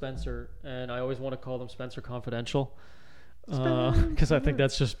show with Spencer, and I always want to call them Spencer Confidential. Because I think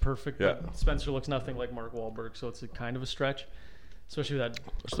that's just perfect. Yeah. But Spencer looks nothing like Mark Wahlberg, so it's a kind of a stretch. Especially with that.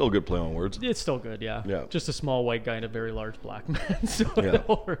 Still a good play on words. It's still good, yeah. Yeah. Just a small white guy and a very large black man. So Yeah. it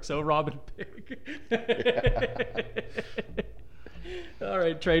all works. So Robin Pig. All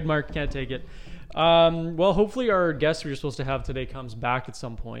right, trademark, can't take it. Well, hopefully our guest we were supposed to have today comes back at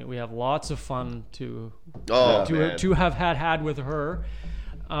some point. We have lots of fun to have had with her.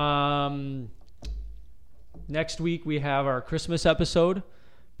 Next week we have our Christmas episode.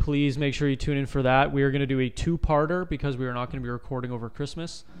 Please make sure you tune in for that. We are going to do a 2-parter because we are not going to be recording over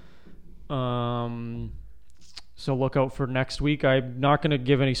Christmas. So look out for next week. I'm not going to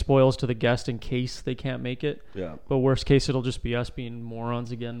give any spoils to the guest in case they can't make it. Yeah. But worst case, it'll just be us being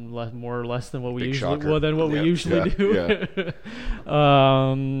morons again, more or less than what we Big usually shocker. we usually do.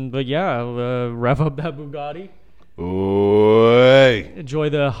 But yeah, rev up that Bugatti. Oi. Enjoy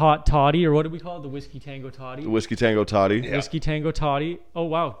the hot toddy, or what do we call it? The Whiskey Tango Toddy. The Whiskey Tango Toddy. Whiskey Tango Toddy. Oh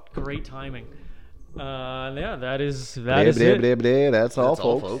wow, great timing. Yeah, that is it. That's all,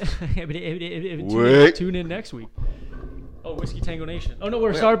 folks. Tune in next week. Oh, Whiskey Tango Nation. Oh no,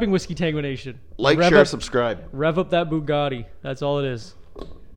 we're starting Whiskey Tango Nation. Like, Rev share, up, subscribe. Rev up that Bugatti. That's all it is.